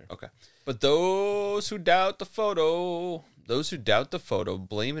that picture. Okay. But those who doubt the photo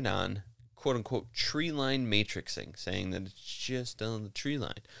blame it on quote unquote tree line matrixing, saying that it's just on the tree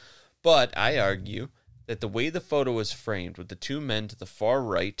line. But I argue that the way the photo was framed with the two men to the far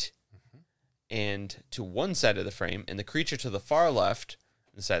right and to one side of the frame and the creature to the far left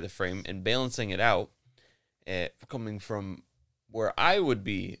inside the frame and balancing it out, coming from where I would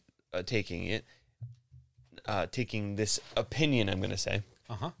be taking it, taking this opinion, I'm going to say,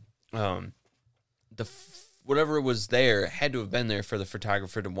 whatever was there had to have been there for the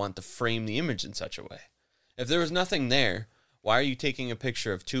photographer to want to frame the image in such a way. If there was nothing there, why are you taking a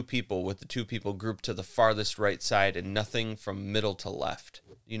picture of two people with the two people grouped to the farthest right side and nothing from middle to left?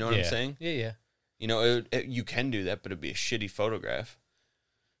 You know what I'm saying? Yeah. You know, you can do that, but it'd be a shitty photograph.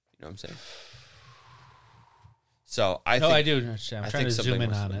 You know what I'm saying? So I do understand. I'm trying to zoom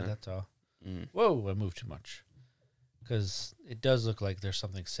in on it. That's all. Whoa, I moved too much. Because it does look like there's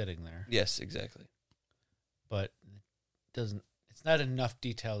something sitting there. Yes, exactly. But it's not enough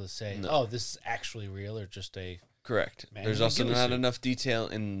detail to say, this is actually real or just a... Correct. There's also not enough detail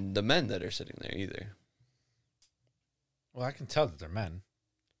in the men that are sitting there either. Well, I can tell that they're men.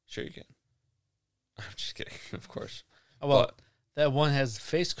 Sure you can. I'm just kidding, of course. Oh, well, that one has the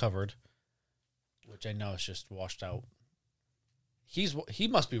face covered, which I know is just washed out. He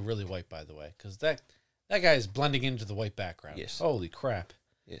must be really white, by the way, because that guy is blending into the white background. Yes. Holy crap.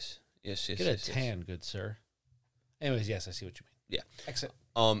 Yes. Get a tan, good sir. Anyways, yes, I see what you mean. Yeah. Excellent.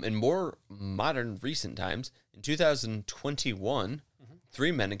 In more modern recent times, in 2021,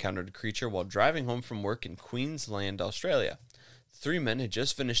 3 men encountered a creature while driving home from work in Queensland, Australia. The 3 men had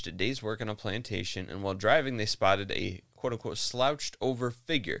just finished a day's work on a plantation, and while driving, they spotted a quote-unquote slouched-over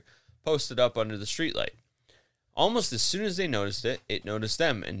figure posted up under the streetlight. Almost as soon as they noticed it, it noticed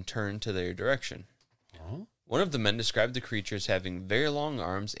them and turned to their direction. One of the men described the creature as having very long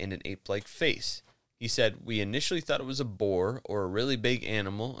arms and an ape-like face. He said, "We initially thought it was a boar or a really big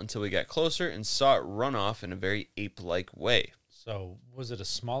animal until we got closer and saw it run off in a very ape-like way." So, was it a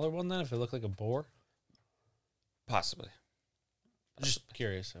smaller one then, if it looked like a boar? Possibly. I'm just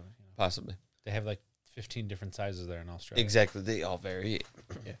curious. Possibly. They have like 15 different sizes there in Australia. Exactly. They all vary.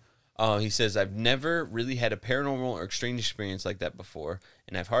 Yeah. He says, "I've never really had a paranormal or strange experience like that before,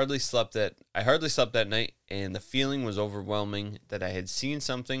 and I hardly slept that night, and the feeling was overwhelming that I had seen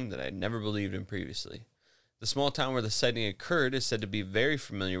something that I had never believed in previously. The small town where the sighting occurred is said to be very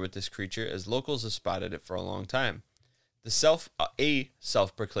familiar with this creature, as locals have spotted it for a long time. A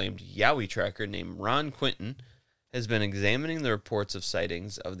self-proclaimed Yowie tracker named Ron Quinton has been examining the reports of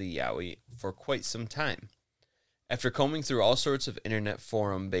sightings of the Yowie for quite some time. After combing through all sorts of internet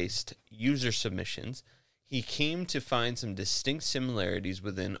forum-based user submissions, he came to find some distinct similarities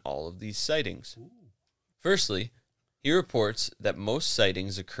within all of these sightings. Firstly, he reports that most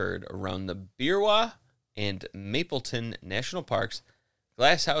sightings occurred around the Beerwah and Mapleton National Parks,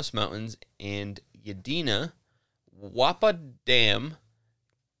 Glasshouse Mountains, and Yadina, Wapadam,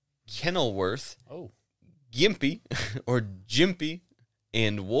 Kenilworth, Gympie, or Gympie,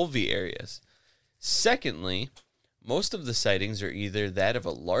 and Wolvie areas. Secondly, most of the sightings are either that of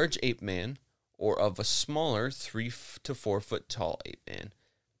a large ape man or of a smaller 3 to 4 foot tall ape man.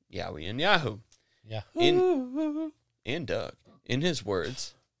 Yowie and Yahoo. Yeah. And Doug. In his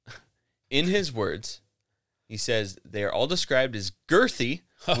words, he says they are all described as girthy,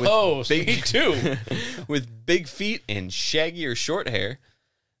 Oh, me too. with big feet and shaggy or short hair.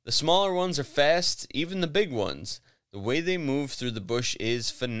 The smaller ones are fast, even the big ones. The way they move through the bush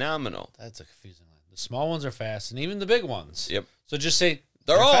is phenomenal. That's a confusing line. The small ones are fast, and even the big ones. Yep. So just say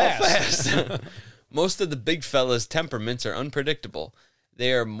They're all fast. Most of the big fellas' temperaments are unpredictable.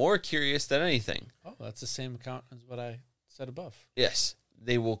 They are more curious than anything. Oh, that's the same account as what I said above. Yes.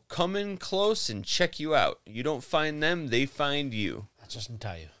 They will come in close and check you out. You don't find them, they find you. That's just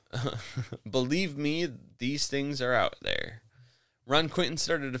tell you. Believe me, these things are out there. Ron Quinton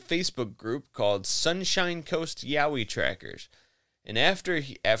started a Facebook group called Sunshine Coast Yowie Trackers, and after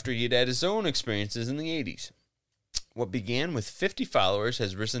he'd had his own experiences in the 80s. What began with 50 followers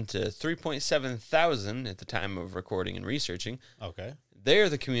has risen to 3.7 thousand at the time of recording and researching. Okay. There,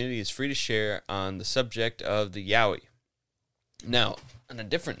 the community is free to share on the subject of the Yowie. Now, on a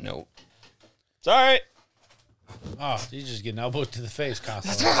different note, sorry. Oh, you just get an elbow to the face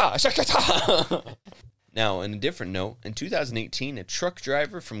constantly. Now, on a different note, in 2018, a truck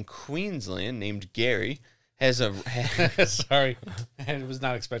driver from Queensland named Gary has a... Sorry. I was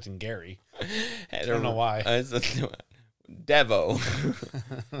not expecting Gary. I don't know why. Devo.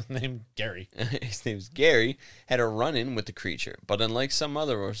 Named Gary. His name's Gary, had a run-in with the creature, but unlike some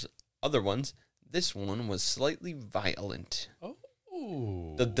other ones, this one was slightly violent. Oh.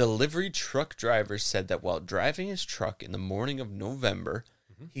 Ooh. The delivery truck driver said that while driving his truck in the morning of November,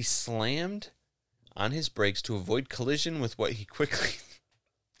 he slammed on his brakes to avoid collision with what he quickly...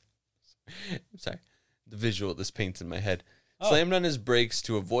 I'm sorry. The visual this paints in my head. Oh. Slammed on his brakes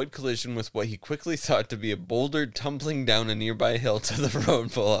to avoid collision with what he quickly thought to be a boulder tumbling down a nearby hill to the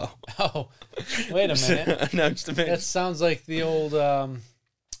road below. Oh, wait a minute. Now just imagine. That sounds like the old...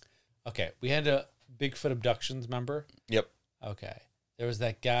 Okay, we had a Bigfoot abductions, remember? Yep. Okay. There was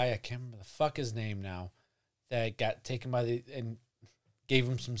that guy, I can't remember the fuck his name now, that got taken by and gave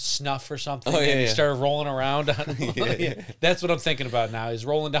him some snuff or something. Oh, yeah, and he yeah. started rolling around. Yeah. That's what I'm thinking about now. He's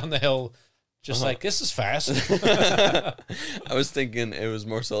rolling down the hill just like, this is fast. I was thinking it was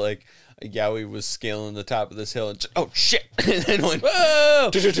more so like a Yowie was scaling the top of this hill and just, oh shit, and then went,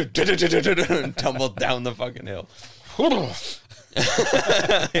 whoa, and tumbled down the fucking hill.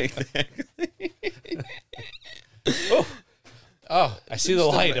 Exactly. Oh, I see the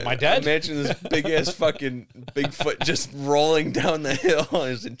light. Am I dead? Imagine this big ass fucking Bigfoot just rolling down the hill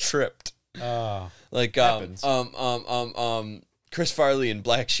and tripped. Like happens. Chris Farley in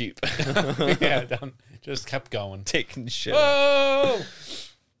Black Sheep. Yeah, just kept going. Taking shit. Whoa!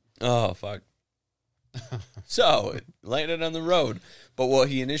 Oh fuck. So it landed on the road, but what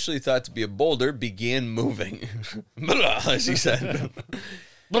he initially thought to be a boulder began moving. As he said.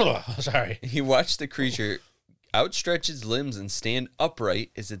 Sorry. He watched the creature outstretch its limbs and stand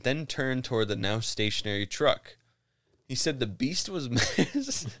upright as it then turned toward the now stationary truck. He said the beast was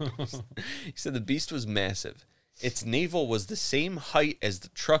massive. Its navel was the same height as the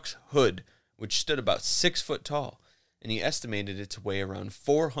truck's hood, which stood about 6 foot tall, and he estimated it to weigh around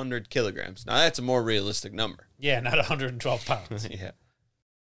 400 kilograms. Now that's a more realistic number. Yeah, not 112 pounds. Yeah.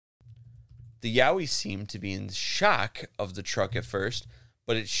 The Yowie seemed to be in shock of the truck at first,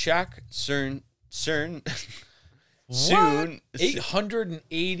 but its shock soon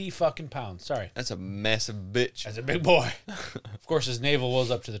 880 fucking pounds. Sorry. That's a massive bitch. That's a big boy. Of course, his navel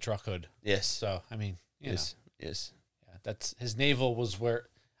was up to the truck hood. Yes. So, I mean, you know. Yes. Yeah, that's his navel was where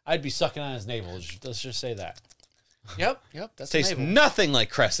I'd be sucking on his navel. Let's just say that. Yep. That's Tastes navel. nothing like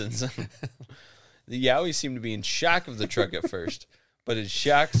Crescent's. The Yowie seemed to be in shock of the truck at first, but his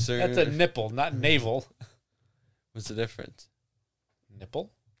shock soon... That's a nipple, not navel. What's the difference? Nipple?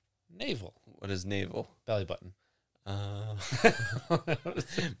 Navel. What is navel? Belly button.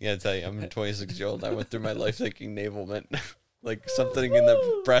 Yeah, I tell you, I'm 26 years old. I went through my life thinking navel meant like something in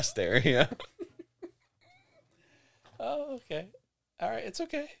the breast area. Oh, okay. All right, it's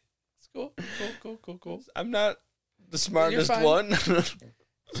okay. It's cool. Cool. I'm not the smartest fine. one.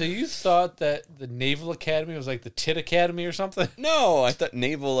 So you thought that the Naval Academy was like the Tit Academy or something? No, I thought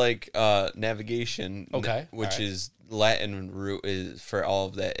naval like navigation. Okay, Which all right. is Latin root is for all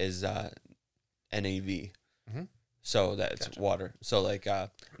of that is NAV. Mm-hmm. So that's water. So like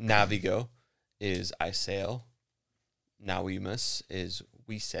navigo is I sail. Navimus is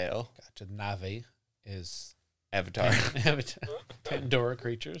we sail. Gotcha. Nave is Avatar. Pandora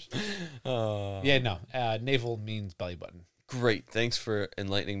creatures. Yeah, no. Naval means belly button. Great. Thanks for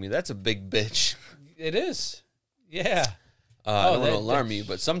enlightening me. That's a big bitch. It is. Yeah. I don't want to alarm you,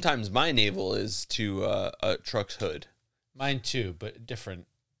 but sometimes my navel is to a truck's hood. Mine too, but different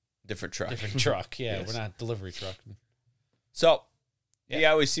Truck. Different truck. Yeah, Yes. we're not delivery truck. So, he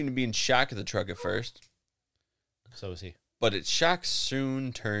always seemed to be in shock of the truck at first, So is he. but its shock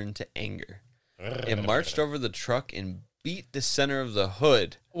soon turned to anger. It marched over the truck and beat the center of the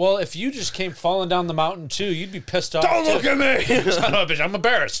hood. Well, if you just came falling down the mountain too, you'd be pissed off. Don't look at me! Son of a bitch, I'm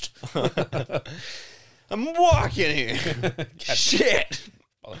embarrassed. I'm walking here. Shit!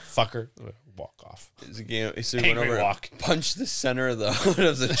 Motherfucker. Walk off. So he went Angry over walk. and punched the center of the hood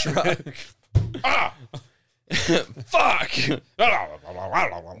of the truck. Ah! Fuck!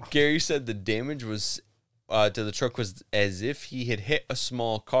 Gary said the damage was to the truck was as if he had hit a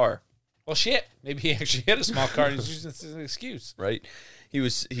small car. Well, shit. Maybe he actually hit a small car and he's using this as an excuse. Right? He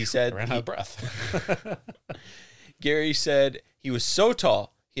said I ran out of breath. Gary said he was so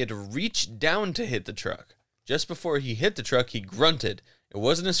tall he had to reach down to hit the truck. Just before he hit the truck, he grunted. It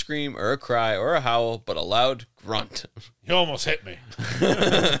wasn't a scream or a cry or a howl, but a loud grunt. You almost hit me. You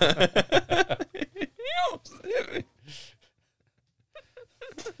almost hit me.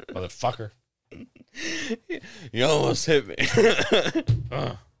 Motherfucker. You almost hit me.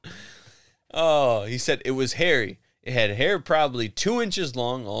 Oh, he said it was hairy. It had hair probably 2 inches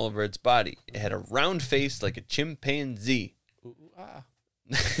long all over its body. It had a round face like a chimpanzee.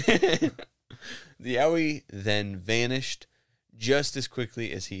 The Yowie then vanished just as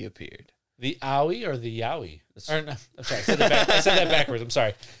quickly as he appeared. The owie or the yowie? Or, no, I'm sorry. I said that backwards. I'm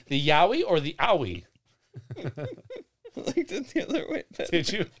sorry. The yowie or the owie? I liked it the other way.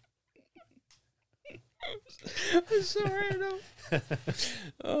 Did you? I'm sorry.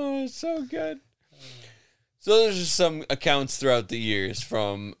 Oh, it's so good. So there's just some accounts throughout the years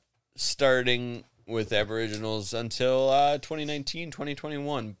from starting with Aboriginals until 2019,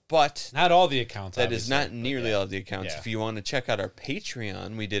 2021. But Not all the accounts. that is obviously, not but nearly yeah. all the accounts. Yeah. If you want to check out our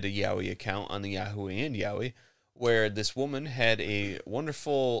Patreon, we did a Yowie account on the Yahoo and Yowie, where this woman had a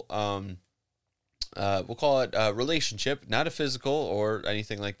wonderful, we'll call it a relationship, not a physical or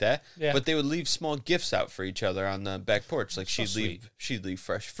anything like that. Yeah. But they would leave small gifts out for each other on the back porch. Like So she'd leave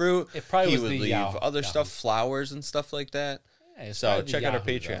fresh fruit. It probably he was would the leave other Yahoo. stuff, flowers and stuff like that. Yeah, it's So probably the check out our Yahoo,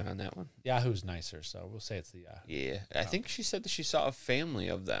 Patreon though. on that one. Yahoo's nicer, so we'll say it's the Yahoo. Yeah, I think she said that she saw a family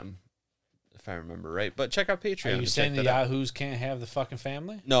of them, if I remember right. But check out Patreon. Are you and saying check the that out. Yahoos can't have the fucking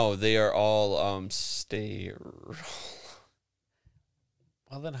family? No, they are all stay.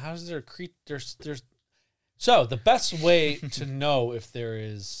 Well, then how's there there's So the best way to know if there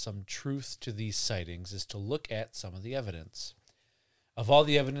is some truth to these sightings is to look at some of the evidence. Of all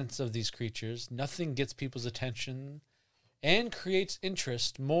the evidence of these creatures, nothing gets people's attention and creates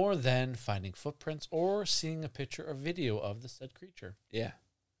interest more than finding footprints or seeing a picture or video of the said creature. Yeah.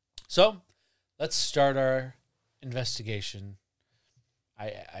 So let's start our investigation. I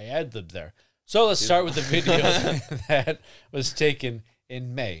ad-libbed there. So let's start with the video that was taken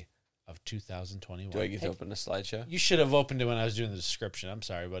in May of 2021. Do I get to open the slideshow? You should have opened it when I was doing the description. I'm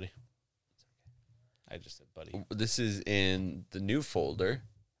sorry, buddy. I just said buddy. This is in the new folder,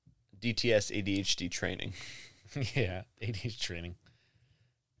 DTS ADHD training. Yeah, ADHD training.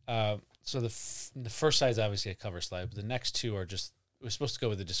 So the first side is obviously a cover slide, but the next two are just, we're supposed to go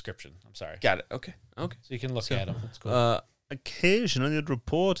with the description. I'm sorry. Got it. Okay. So you can look at them. That's cool. Occasionally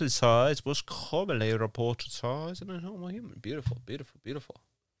reported size was commonly reported size in a normal human. Beautiful, beautiful, beautiful.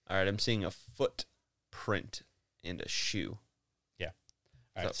 All right, I'm seeing a footprint and a shoe.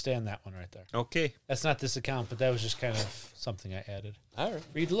 All right, stay on that one right there. Okay. That's not this account, but that was just kind of something I added All right.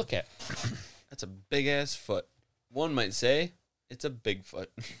 for you to look at. That's a big ass foot. One might say it's a big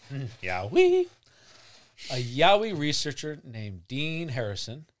foot. Yowie. A Yowie researcher named Dean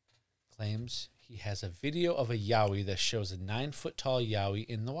Harrison claims he has a video of a Yowie that shows a 9-foot tall Yowie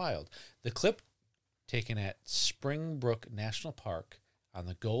in the wild. The clip, taken at Springbrook National Park on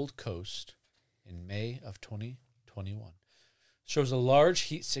the Gold Coast in May of 2021, shows a large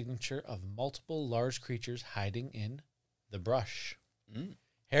heat signature of multiple large creatures hiding in the brush.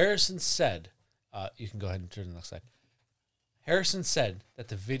 Harrison said, you can go ahead and turn to the next slide. Harrison said that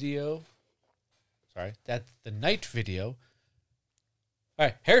the night video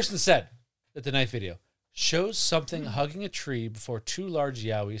shows something hugging a tree before two large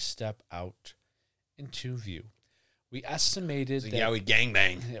Yowies step out into view. We estimated It's a Yowie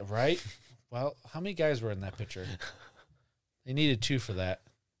gangbang. Yeah, right? Well, how many guys were in that picture? They needed 2 for that.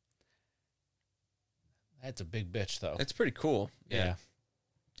 That's a big bitch, though. It's pretty cool. Yeah.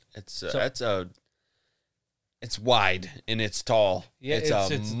 It's it's wide and it's tall. Yeah, it's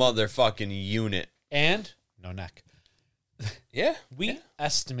it's- motherfucking unit. And no neck. Yeah. We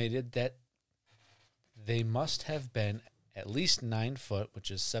estimated that they must have been at least 9 foot, which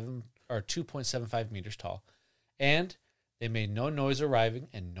is 2.75 meters tall, and they made no noise arriving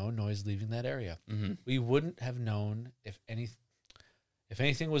and no noise leaving that area. Mm-hmm. We wouldn't have known if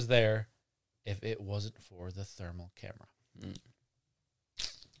anything was there if it wasn't for the thermal camera. Mm.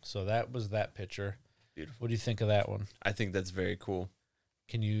 So that was that picture. Beautiful. What do you think of that one? I think that's very cool.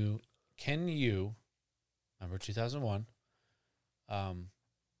 Can you remember 2001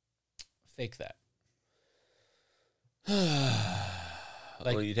 fake that?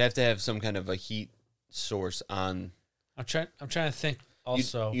 Well, you'd have to have some kind of a heat source on. I'm trying to think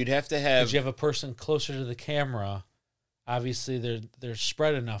also. You'd have to have. Because you have a person closer to the camera. Obviously, they're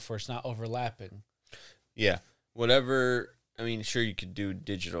spread enough where it's not overlapping. Yeah. Whatever. I mean, sure, you could do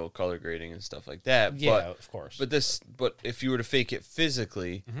digital color grading and stuff like that. Yeah, of course. But if you were to fake it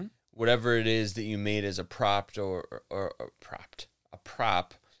physically, whatever it is that you made as a prop or a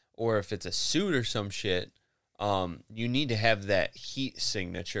prop, or if it's a suit or some shit, you need to have that heat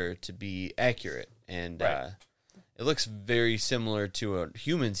signature to be accurate. And Right. it looks very similar to a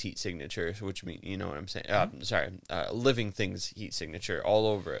human's heat signature, which means, you know what I'm saying? Living thing's heat signature all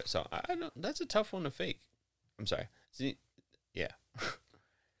over it. So I don't. That's a tough one to fake. I'm sorry. See, yeah.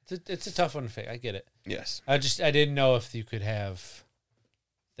 It's a tough one to fake. I get it. Yes. I didn't know if you could have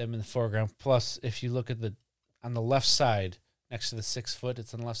them in the foreground. Plus, if you look at on the left side next to the 6 foot,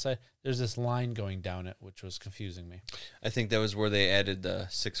 it's on the left side. There's this line going down it, which was confusing me. I think that was where they added the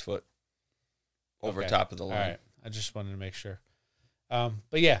 6 foot over Okay. top of the All line. right. I just wanted to make sure.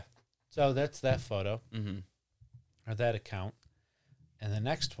 But yeah, so that's that photo Mm-hmm. or that account, and the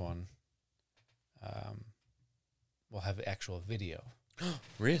next one, we'll have actual video.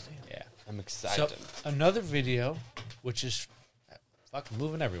 Really? Yeah. I'm excited. So another video, which is fucking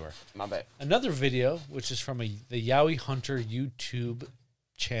moving everywhere. My bad. Another video, which is from the Yowie Hunter YouTube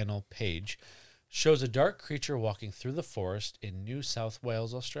channel page, shows a dark creature walking through the forest in New South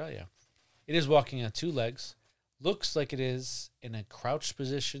Wales, Australia. It is walking on 2 legs, looks like it is in a crouched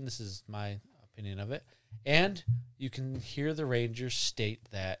position. This is my opinion of it. And you can hear the rangers state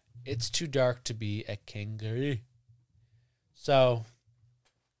that it's too dark to be a kangaroo. So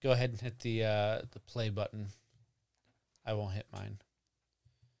go ahead and hit the play button. I won't hit mine.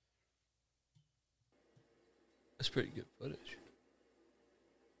 That's pretty good footage.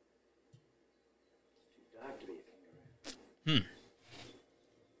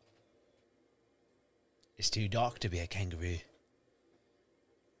 It's too dark to be a kangaroo.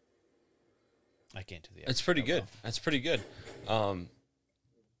 I can't do the That's pretty good. That's pretty good.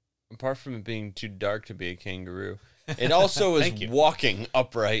 Apart from it being too dark to be a kangaroo, it also is Thank you. walking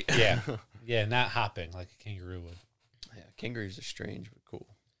upright. Yeah. Yeah, not hopping like a kangaroo would. Yeah, kangaroos are strange but cool.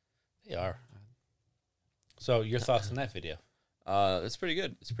 They are. So your thoughts on that video? That's pretty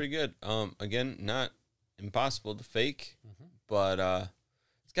good. It's pretty good. Again, not impossible to fake, but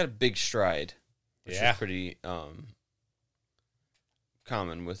it's got a big stride, which Yeah. is pretty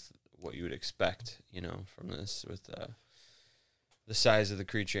common with what you would expect, from this, with the size of the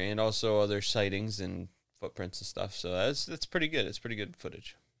creature and also other sightings and footprints and stuff. So that's pretty good. It's pretty good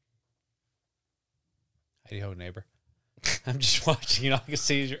footage. Heidi ho, neighbor. I'm just watching. I can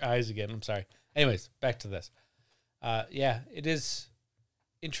see your eyes again. I'm sorry. Anyways, back to this. Yeah, it is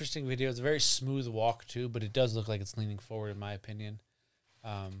interesting video. It's a very smooth walk too, but it does look like it's leaning forward, in my opinion.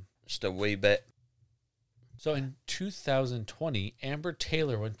 Just a wee bit. So in 2020, Amber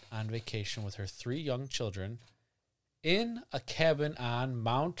Taylor went on vacation with her 3 young children in a cabin on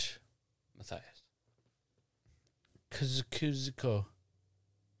Mount Matthias. Kuzuko.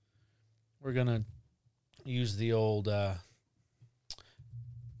 We're going to use the old...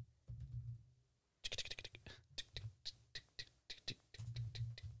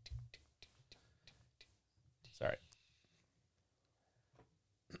 Sorry.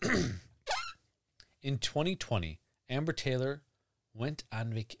 In 2020, Amber Taylor went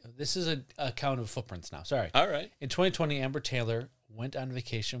on vacation. This is an account of footprints now. Sorry. All right. In 2020, Amber Taylor went on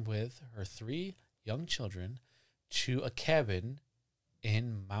vacation with her 3 young children to a cabin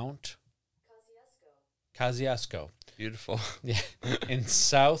in Mount Kosciuszko. Beautiful. Yeah, in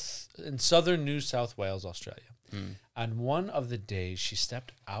southern New South Wales, Australia. Mm. On one of the days, she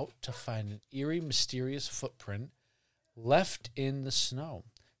stepped out to find an eerie, mysterious footprint left in the snow.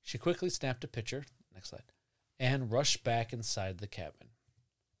 She quickly snapped a picture, next slide, and rushed back inside the cabin.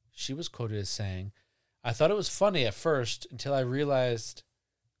 She was quoted as saying, "I thought it was funny at first until I realized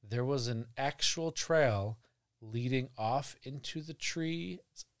there was an actual trail leading off into the trees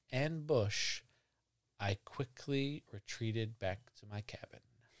and bush. I quickly retreated back to my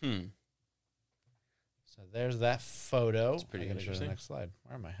cabin." So there's that photo. That's pretty I gotta go to interesting. the next slide.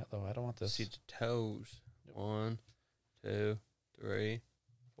 Where am I? Hello, I don't want this. See the toes. 1, 2, 3,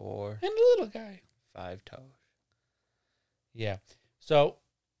 4, And the little guy. 5 toes. Yeah. So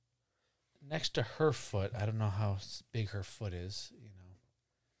next to her foot, I don't know how big her foot is,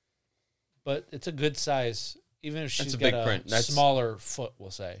 but it's a good size. Even if she's That's a got big print. That's smaller foot,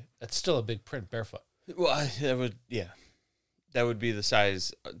 we'll say that's still a big print barefoot. Well, that would be the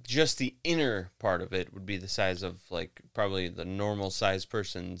size. Just the inner part of it would be the size of like probably the normal size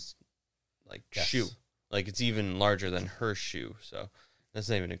person's like Yes. shoe. Like it's even larger than her shoe. So that's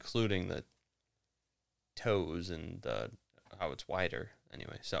not even including the toes and how it's wider.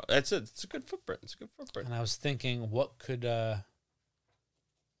 Anyway, so that's it. It's a good footprint. It's a good footprint. And I was thinking, what could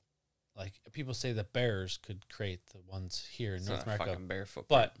like people say the bears could create the ones here in It's North not a America, fucking bear footprint.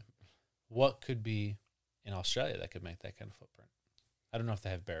 but what could be in Australia that could make that kind of footprint? I don't know if they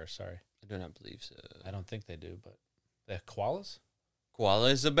have bears. Sorry, I do not believe so. I don't think they do, but they have koalas. Koala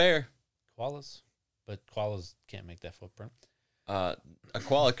is a bear. Koalas, but koalas can't make that footprint. A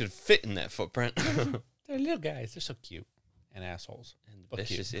koala could fit in that footprint. They're little guys. They're so cute and assholes. And But cute.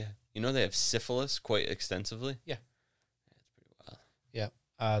 vicious, yeah. You know they have syphilis quite extensively? Yeah. That's pretty wild.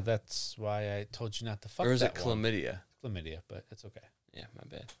 Yeah, that's why I told you not to fuck Or is it that one. chlamydia? Chlamydia, but it's okay. Yeah, my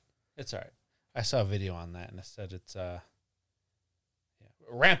bad. It's all right. I saw a video on that, and it said it's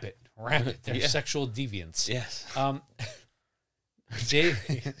rampant. They're Yeah. sexual deviants. Yes.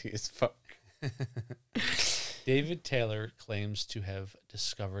 As fuck. David Taylor claims to have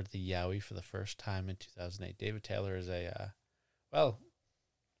discovered the Yowie for the first time in 2008. David Taylor is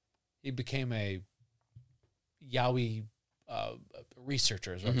he became a Yowie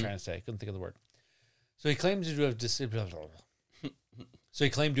researcher, is what I'm trying to say. I couldn't think of the word. So he claimed to have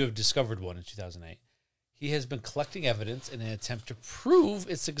discovered one in 2008. He has been collecting evidence in an attempt to prove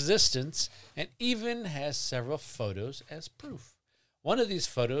its existence and even has several photos as proof. One of these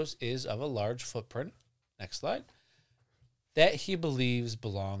photos is of a large footprint, next slide, that he believes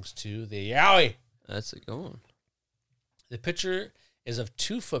belongs to the Yowie. That's a good one. The picture is of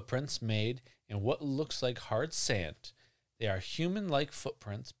 2 footprints made in what looks like hard sand. They are human-like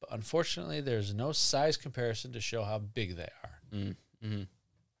footprints, but unfortunately there's no size comparison to show how big they are. Mm-hmm.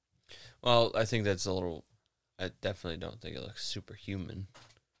 Well, I think that's a little... I definitely don't think it looks superhuman.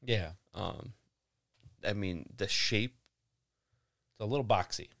 Yeah. I mean, the shape, It's a little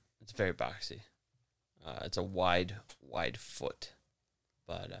boxy. it's very boxy. It's a wide foot.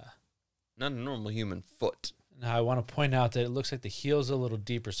 But not a normal human foot. Now, I want to point out that it looks like the heel's a little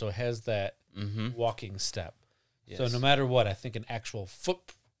deeper, so it has that Mm-hmm. walking step. Yes. So no matter what, I think an actual foot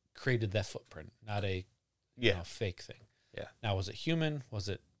created that footprint, not a fake thing. Yeah. Now, was it human? Was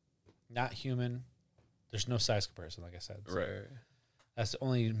it not human? There's no size comparison, like I said. So Right. that's the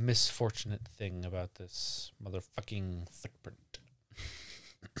only misfortunate thing about this motherfucking footprint.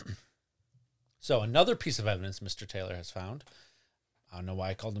 So another piece of evidence Mr. Taylor has found. I don't know why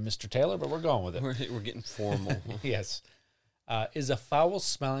I called him Mr. Taylor, but we're going with it. We're getting formal. Yes. Is a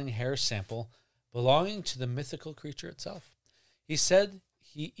foul-smelling hair sample belonging to the mythical creature itself. He said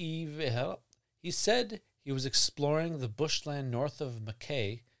he was exploring the bushland north of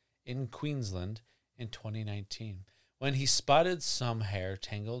Mackay in Queensland in 2019 when he spotted some hair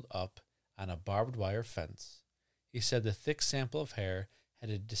tangled up on a barbed wire fence. He said the thick sample of hair had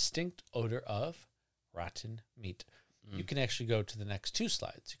a distinct odor of rotten meat. You can actually go to the next 2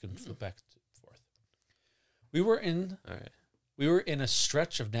 slides. You can flip back and forth. We were in All right. a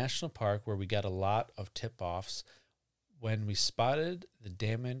stretch of national park where we got a lot of tip-offs when we spotted the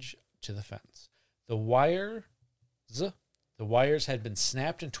damage to the fence. The wires had been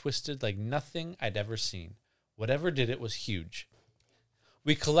snapped and twisted like nothing I'd ever seen. Whatever did it was huge.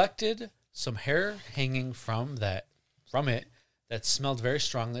 We collected some hair hanging from it that smelled very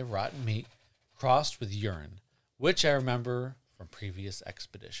strongly of rotten meat crossed with urine, which I remember from previous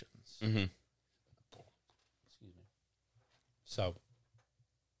expeditions. Mm-hmm. So,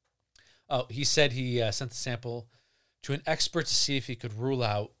 he said he sent the sample to an expert to see if he could rule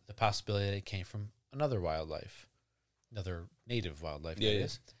out the possibility that it came from another native wildlife. Yeah, that yeah.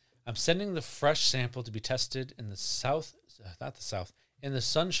 is. I'm sending the fresh sample to be tested in the in the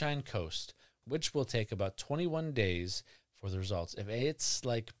Sunshine Coast, which will take about 21 days for the results. If it's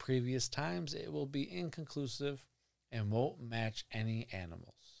like previous times, it will be inconclusive and won't match any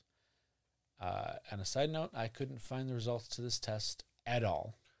animals. On a side note, I couldn't find the results to this test at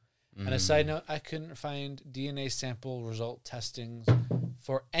all. On a side note, I couldn't find DNA sample result testings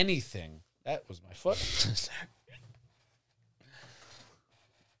for anything. That was my foot.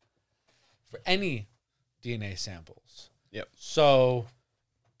 For any DNA samples. Yep. So,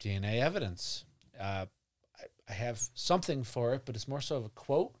 DNA evidence. I have something for it, but it's more so of a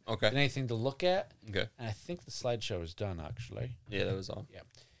quote Okay. than anything to look at. Okay. And I think the slideshow is done, actually. Yeah, that was all.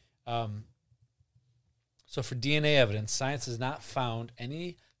 So for DNA evidence, science has not found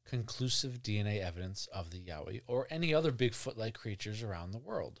any conclusive DNA evidence of the Yowie or any other Bigfoot-like creatures around the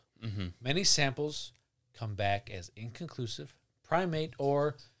world. Mm-hmm. Many samples come back as inconclusive, primate,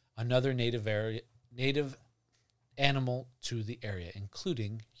 or another native animal to the area,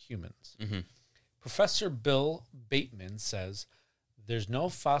 including humans. Mm-hmm. Professor Bill Bateman says there's no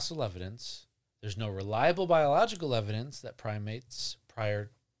fossil evidence, there's no reliable biological evidence that primates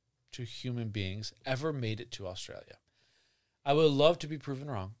prior to human beings ever made it to Australia. I would love to be proven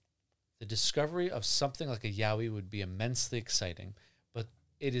wrong. The discovery of something like a Yowie would be immensely exciting, but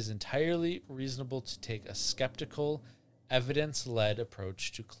it is entirely reasonable to take a skeptical, evidence-led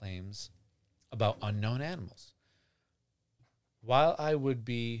approach to claims about unknown animals. While I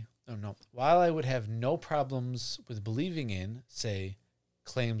would have no problems with believing in, say,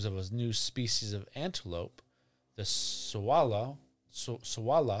 claims of a new species of antelope, the Sawala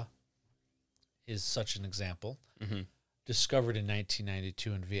is such an example, discovered in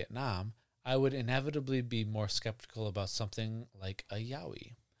 1992 in Vietnam, I would inevitably be more skeptical about something like a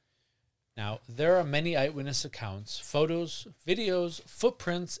Yowie. Now, there are many eyewitness accounts, photos, videos,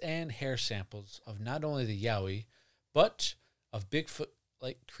 footprints, and hair samples of not only the Yowie, but of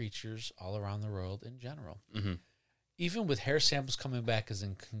Bigfoot-like creatures all around the world in general. Mm-hmm. Even with hair samples coming back as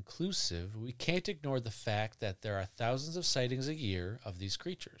inconclusive, we can't ignore the fact that there are thousands of sightings a year of these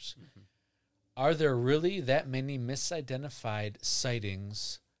creatures. Mm-hmm. Are there really that many misidentified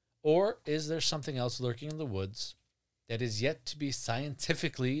sightings, or is there something else lurking in the woods that is yet to be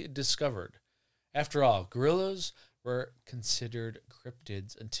scientifically discovered? After all, gorillas were considered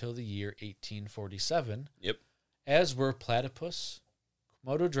cryptids until the year 1847. Yep. As were platypus,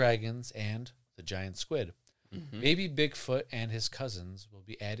 Komodo dragons, and the giant squid. Mm-hmm. Maybe Bigfoot and his cousins will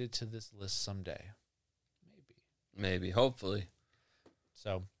be added to this list someday. Maybe. Hopefully.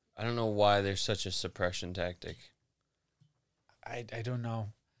 So I don't know why there's such a suppression tactic. I don't know.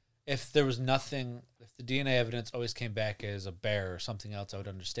 If there was nothing, if the DNA evidence always came back as a bear or something else, I would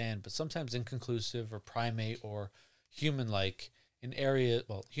understand. But sometimes inconclusive or primate or human-like in areas,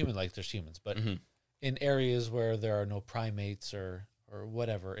 well, human-like, there's humans, but in areas where there are no primates or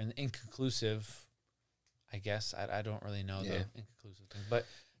whatever, and inconclusive, I guess, I don't really know the inconclusive thing. But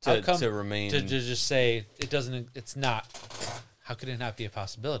to remain... To just say it doesn't, it's not, how could it not be a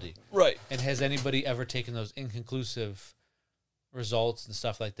possibility? Right. And has anybody ever taken those inconclusive results and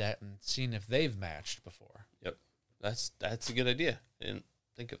stuff like that and seen if they've matched before? Yep. That's a good idea. I didn't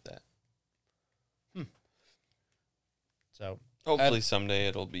think of that. So hopefully someday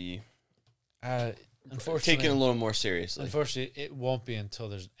it'll be unfortunately taken a little more seriously. Unfortunately, it won't be until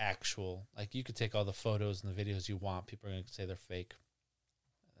there's actual, like, you could take all the photos and the videos you want. People are going to say they're fake.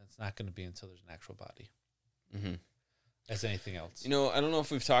 It's not going to be until there's an actual body. Mm-hmm. As anything else. You know, I don't know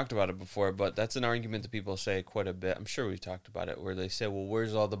if we've talked about it before, but that's an argument that people say quite a bit. I'm sure we've talked about it, where they say, well,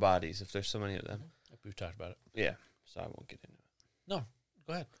 where's all the bodies if there's so many of them? We've talked about it. Yeah, so I won't get into it. No,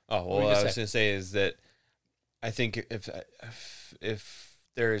 go ahead. Oh, well, what I was going to say is that I think if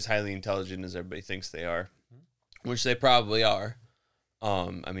they're as highly intelligent as everybody thinks they are, which they probably are,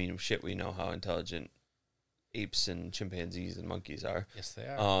 I mean, shit, we know how intelligent apes and chimpanzees and monkeys are. Yes, they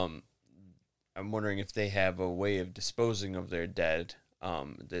are. I'm wondering if they have a way of disposing of their dead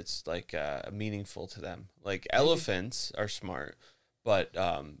that's like meaningful to them. Like elephants are smart, but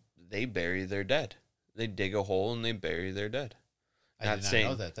they bury their dead. They dig a hole and they bury their dead. I did not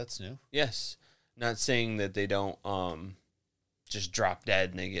know that. That's new. Yes. Not saying that they don't just drop dead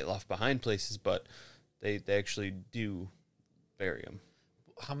and they get left behind places, but they actually do bury them.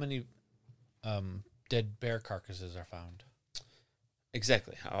 How many dead bear carcasses are found?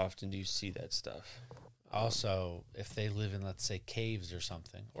 Exactly. How often do you see that stuff? Also, if they live in, let's say, caves or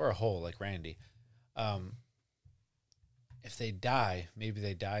something, or a hole like Randy, if they die, maybe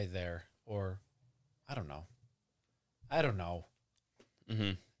they die there, or I don't know.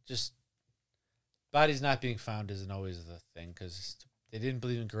 Mm-hmm. Just bodies not being found isn't always the thing, because they didn't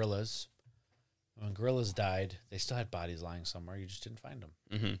believe in gorillas. When gorillas died, they still had bodies lying somewhere. You just didn't find them.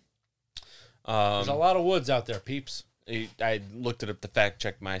 Mm-hmm. There's a lot of woods out there, peeps. I looked it up to fact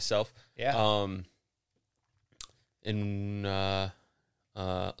check myself. Yeah.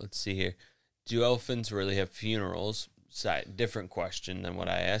 Let's see here. Do elephants really have funerals? Different question than what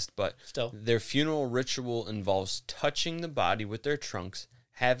I asked, but still, their funeral ritual involves touching the body with their trunks,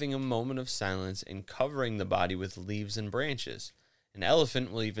 having a moment of silence, and covering the body with leaves and branches. An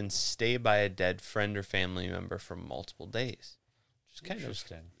elephant will even stay by a dead friend or family member for multiple days. Which is kind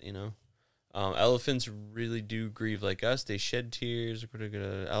interesting. of, you know. Elephants really do grieve like us. They shed tears.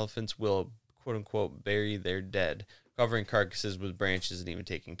 Elephants will, quote unquote, bury their dead, covering carcasses with branches and even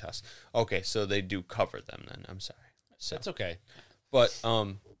taking tusks. Okay, so they do cover them then. I'm sorry. So, That's okay. but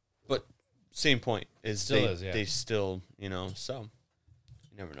same point is Still they still, so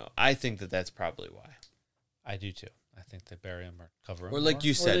you never know. I think that's probably why. I do too. I think they bury them or cover them. Or like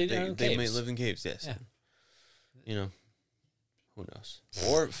you said, they they might live in caves. Yes. Yeah. Who knows?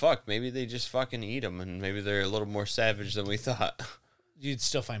 Or fuck, maybe they just fucking eat them, and maybe they're a little more savage than we thought. You'd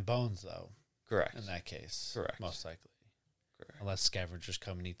still find bones though. Correct. In that case. Correct. Most likely. Correct. Unless scavengers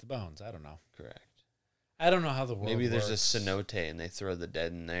come and eat the bones. I don't know. Correct. I don't know how the world Maybe there's a works. cenote and they throw the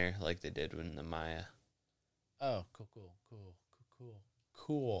dead in there like they did in the Maya. Oh,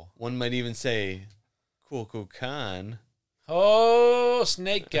 cool. One might even say, cool Khan. Oh,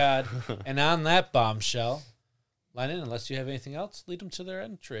 snake god. And on that bombshell, Lennon, unless you have anything else, lead them to their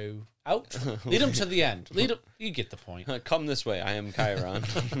intro. Out. Lead them to the end. Lead them. You get the point. Come this way. I am Chiron.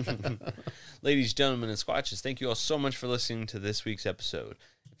 Ladies, gentlemen, and squatches, thank you all so much for listening to this week's episode.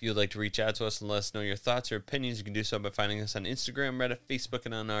 If you would like to reach out to us and let us know your thoughts or opinions, you can do so by finding us on Instagram, Reddit, Facebook,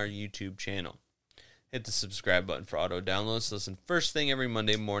 and on our YouTube channel. Hit the subscribe button for auto downloads to listen first thing every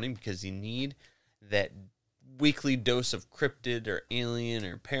Monday morning, because you need that weekly dose of cryptid or alien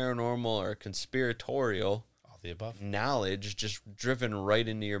or paranormal or conspiratorial All the above. knowledge just driven right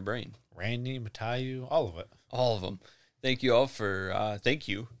into your brain. Randy, Matayu, all of it. All of them. Thank you all thank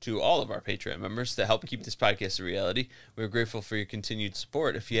you to all of our Patreon members that help keep this podcast a reality. We're grateful for your continued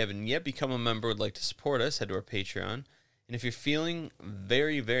support. If you haven't yet become a member and would like to support us, head to our Patreon. And if you're feeling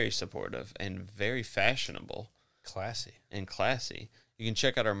very, very supportive and very fashionable Classy. and classy, you can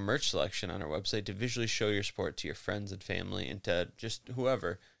check out our merch selection on our website to visually show your support to your friends and family and to just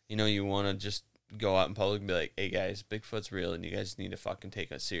whoever, you want to just go out in public and be like, hey guys, Bigfoot's real and you guys need to fucking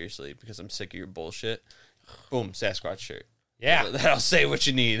take us seriously because I'm sick of your bullshit. Boom, Sasquatch shirt. Yeah. That'll say what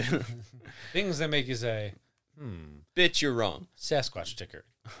you need. Things that make you say, Bitch, you're wrong. Sasquatch sticker.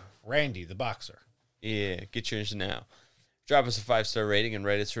 Randy, the boxer. Yeah, get yours now. Drop us a 5-star rating and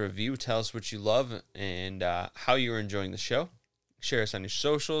write us a review. Tell us what you love and how you are enjoying the show. Share us on your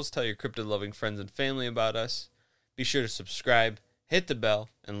socials. Tell your cryptid-loving friends and family about us. Be sure to subscribe, hit the bell,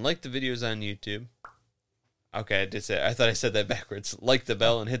 and like the videos on YouTube. Okay, I did say. I thought I said that backwards. Like the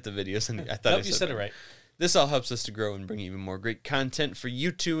bell and hit the videos. And I thought Nope, you said it right. This all helps us to grow and bring even more great content for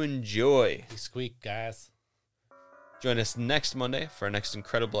you to enjoy. You squeak, guys. Join us next Monday for our next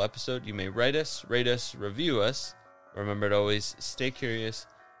incredible episode. You may write us, rate us, review us. Remember to always stay curious,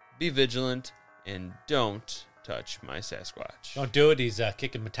 be vigilant, and don't touch my Sasquatch. Don't do it. He's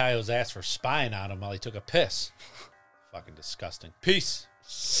kicking Matayo's ass for spying on him while he took a piss. Fucking disgusting. Peace.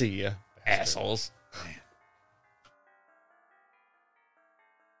 See ya, assholes. Man.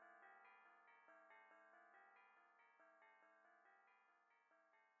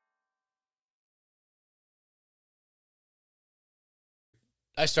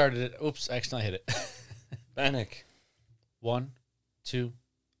 I started it. Oops, I accidentally hit it. Panic. 1, 2,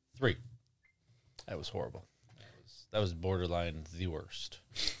 3. That was horrible. That was borderline the worst.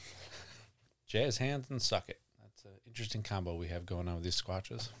 Jazz hands and suck it. That's an interesting combo we have going on with these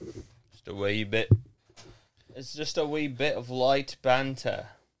squatches. Just a wee bit. It's just a wee bit of light banter.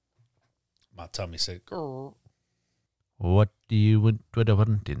 My tummy said, grrr. What do you want with the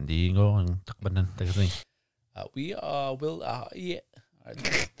one in the going? We will, yeah. All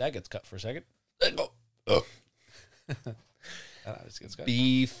right, that gets cut for a second. This gets cut.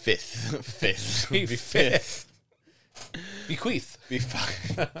 Be fifth. Fifth. Be Be fifth. Bequeath. Be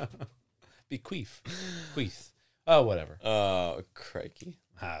five. Bequeath. Queeth. Oh, whatever. Oh, crikey.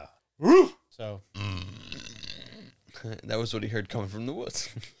 So, That was what he heard coming from the woods.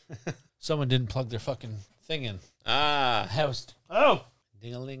 someone didn't plug their fucking thing in. Ah. That was, oh!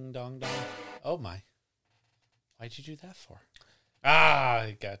 Ding-a-ling, dong-dong. Oh, my. Why'd you do that for? Ah,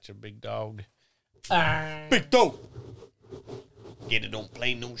 I got you, big dog. Big dog. Get it, don't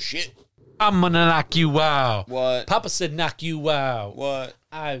play no shit. I'm gonna knock you out. What? Papa said knock you out. What?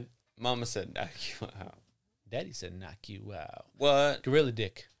 I. Mama said knock you out. Daddy said knock you out. What? Gorilla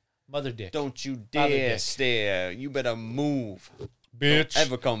dick. Mother dick. Don't you Father dare dick. stare. You better move. Bitch. Don't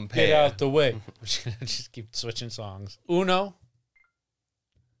ever compare. Get out the way. We're just gonna just keep switching songs. Uno.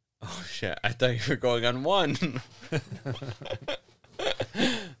 Oh, shit. I thought you were going on one.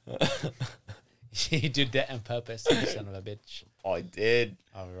 You did that on purpose, you son of a bitch. I did.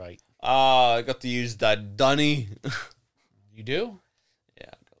 All right. I got to use that dunny. You do?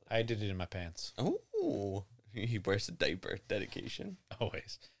 Yeah. I did it in my pants. Oh, he wears a diaper. Dedication.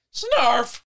 Always. Snarf!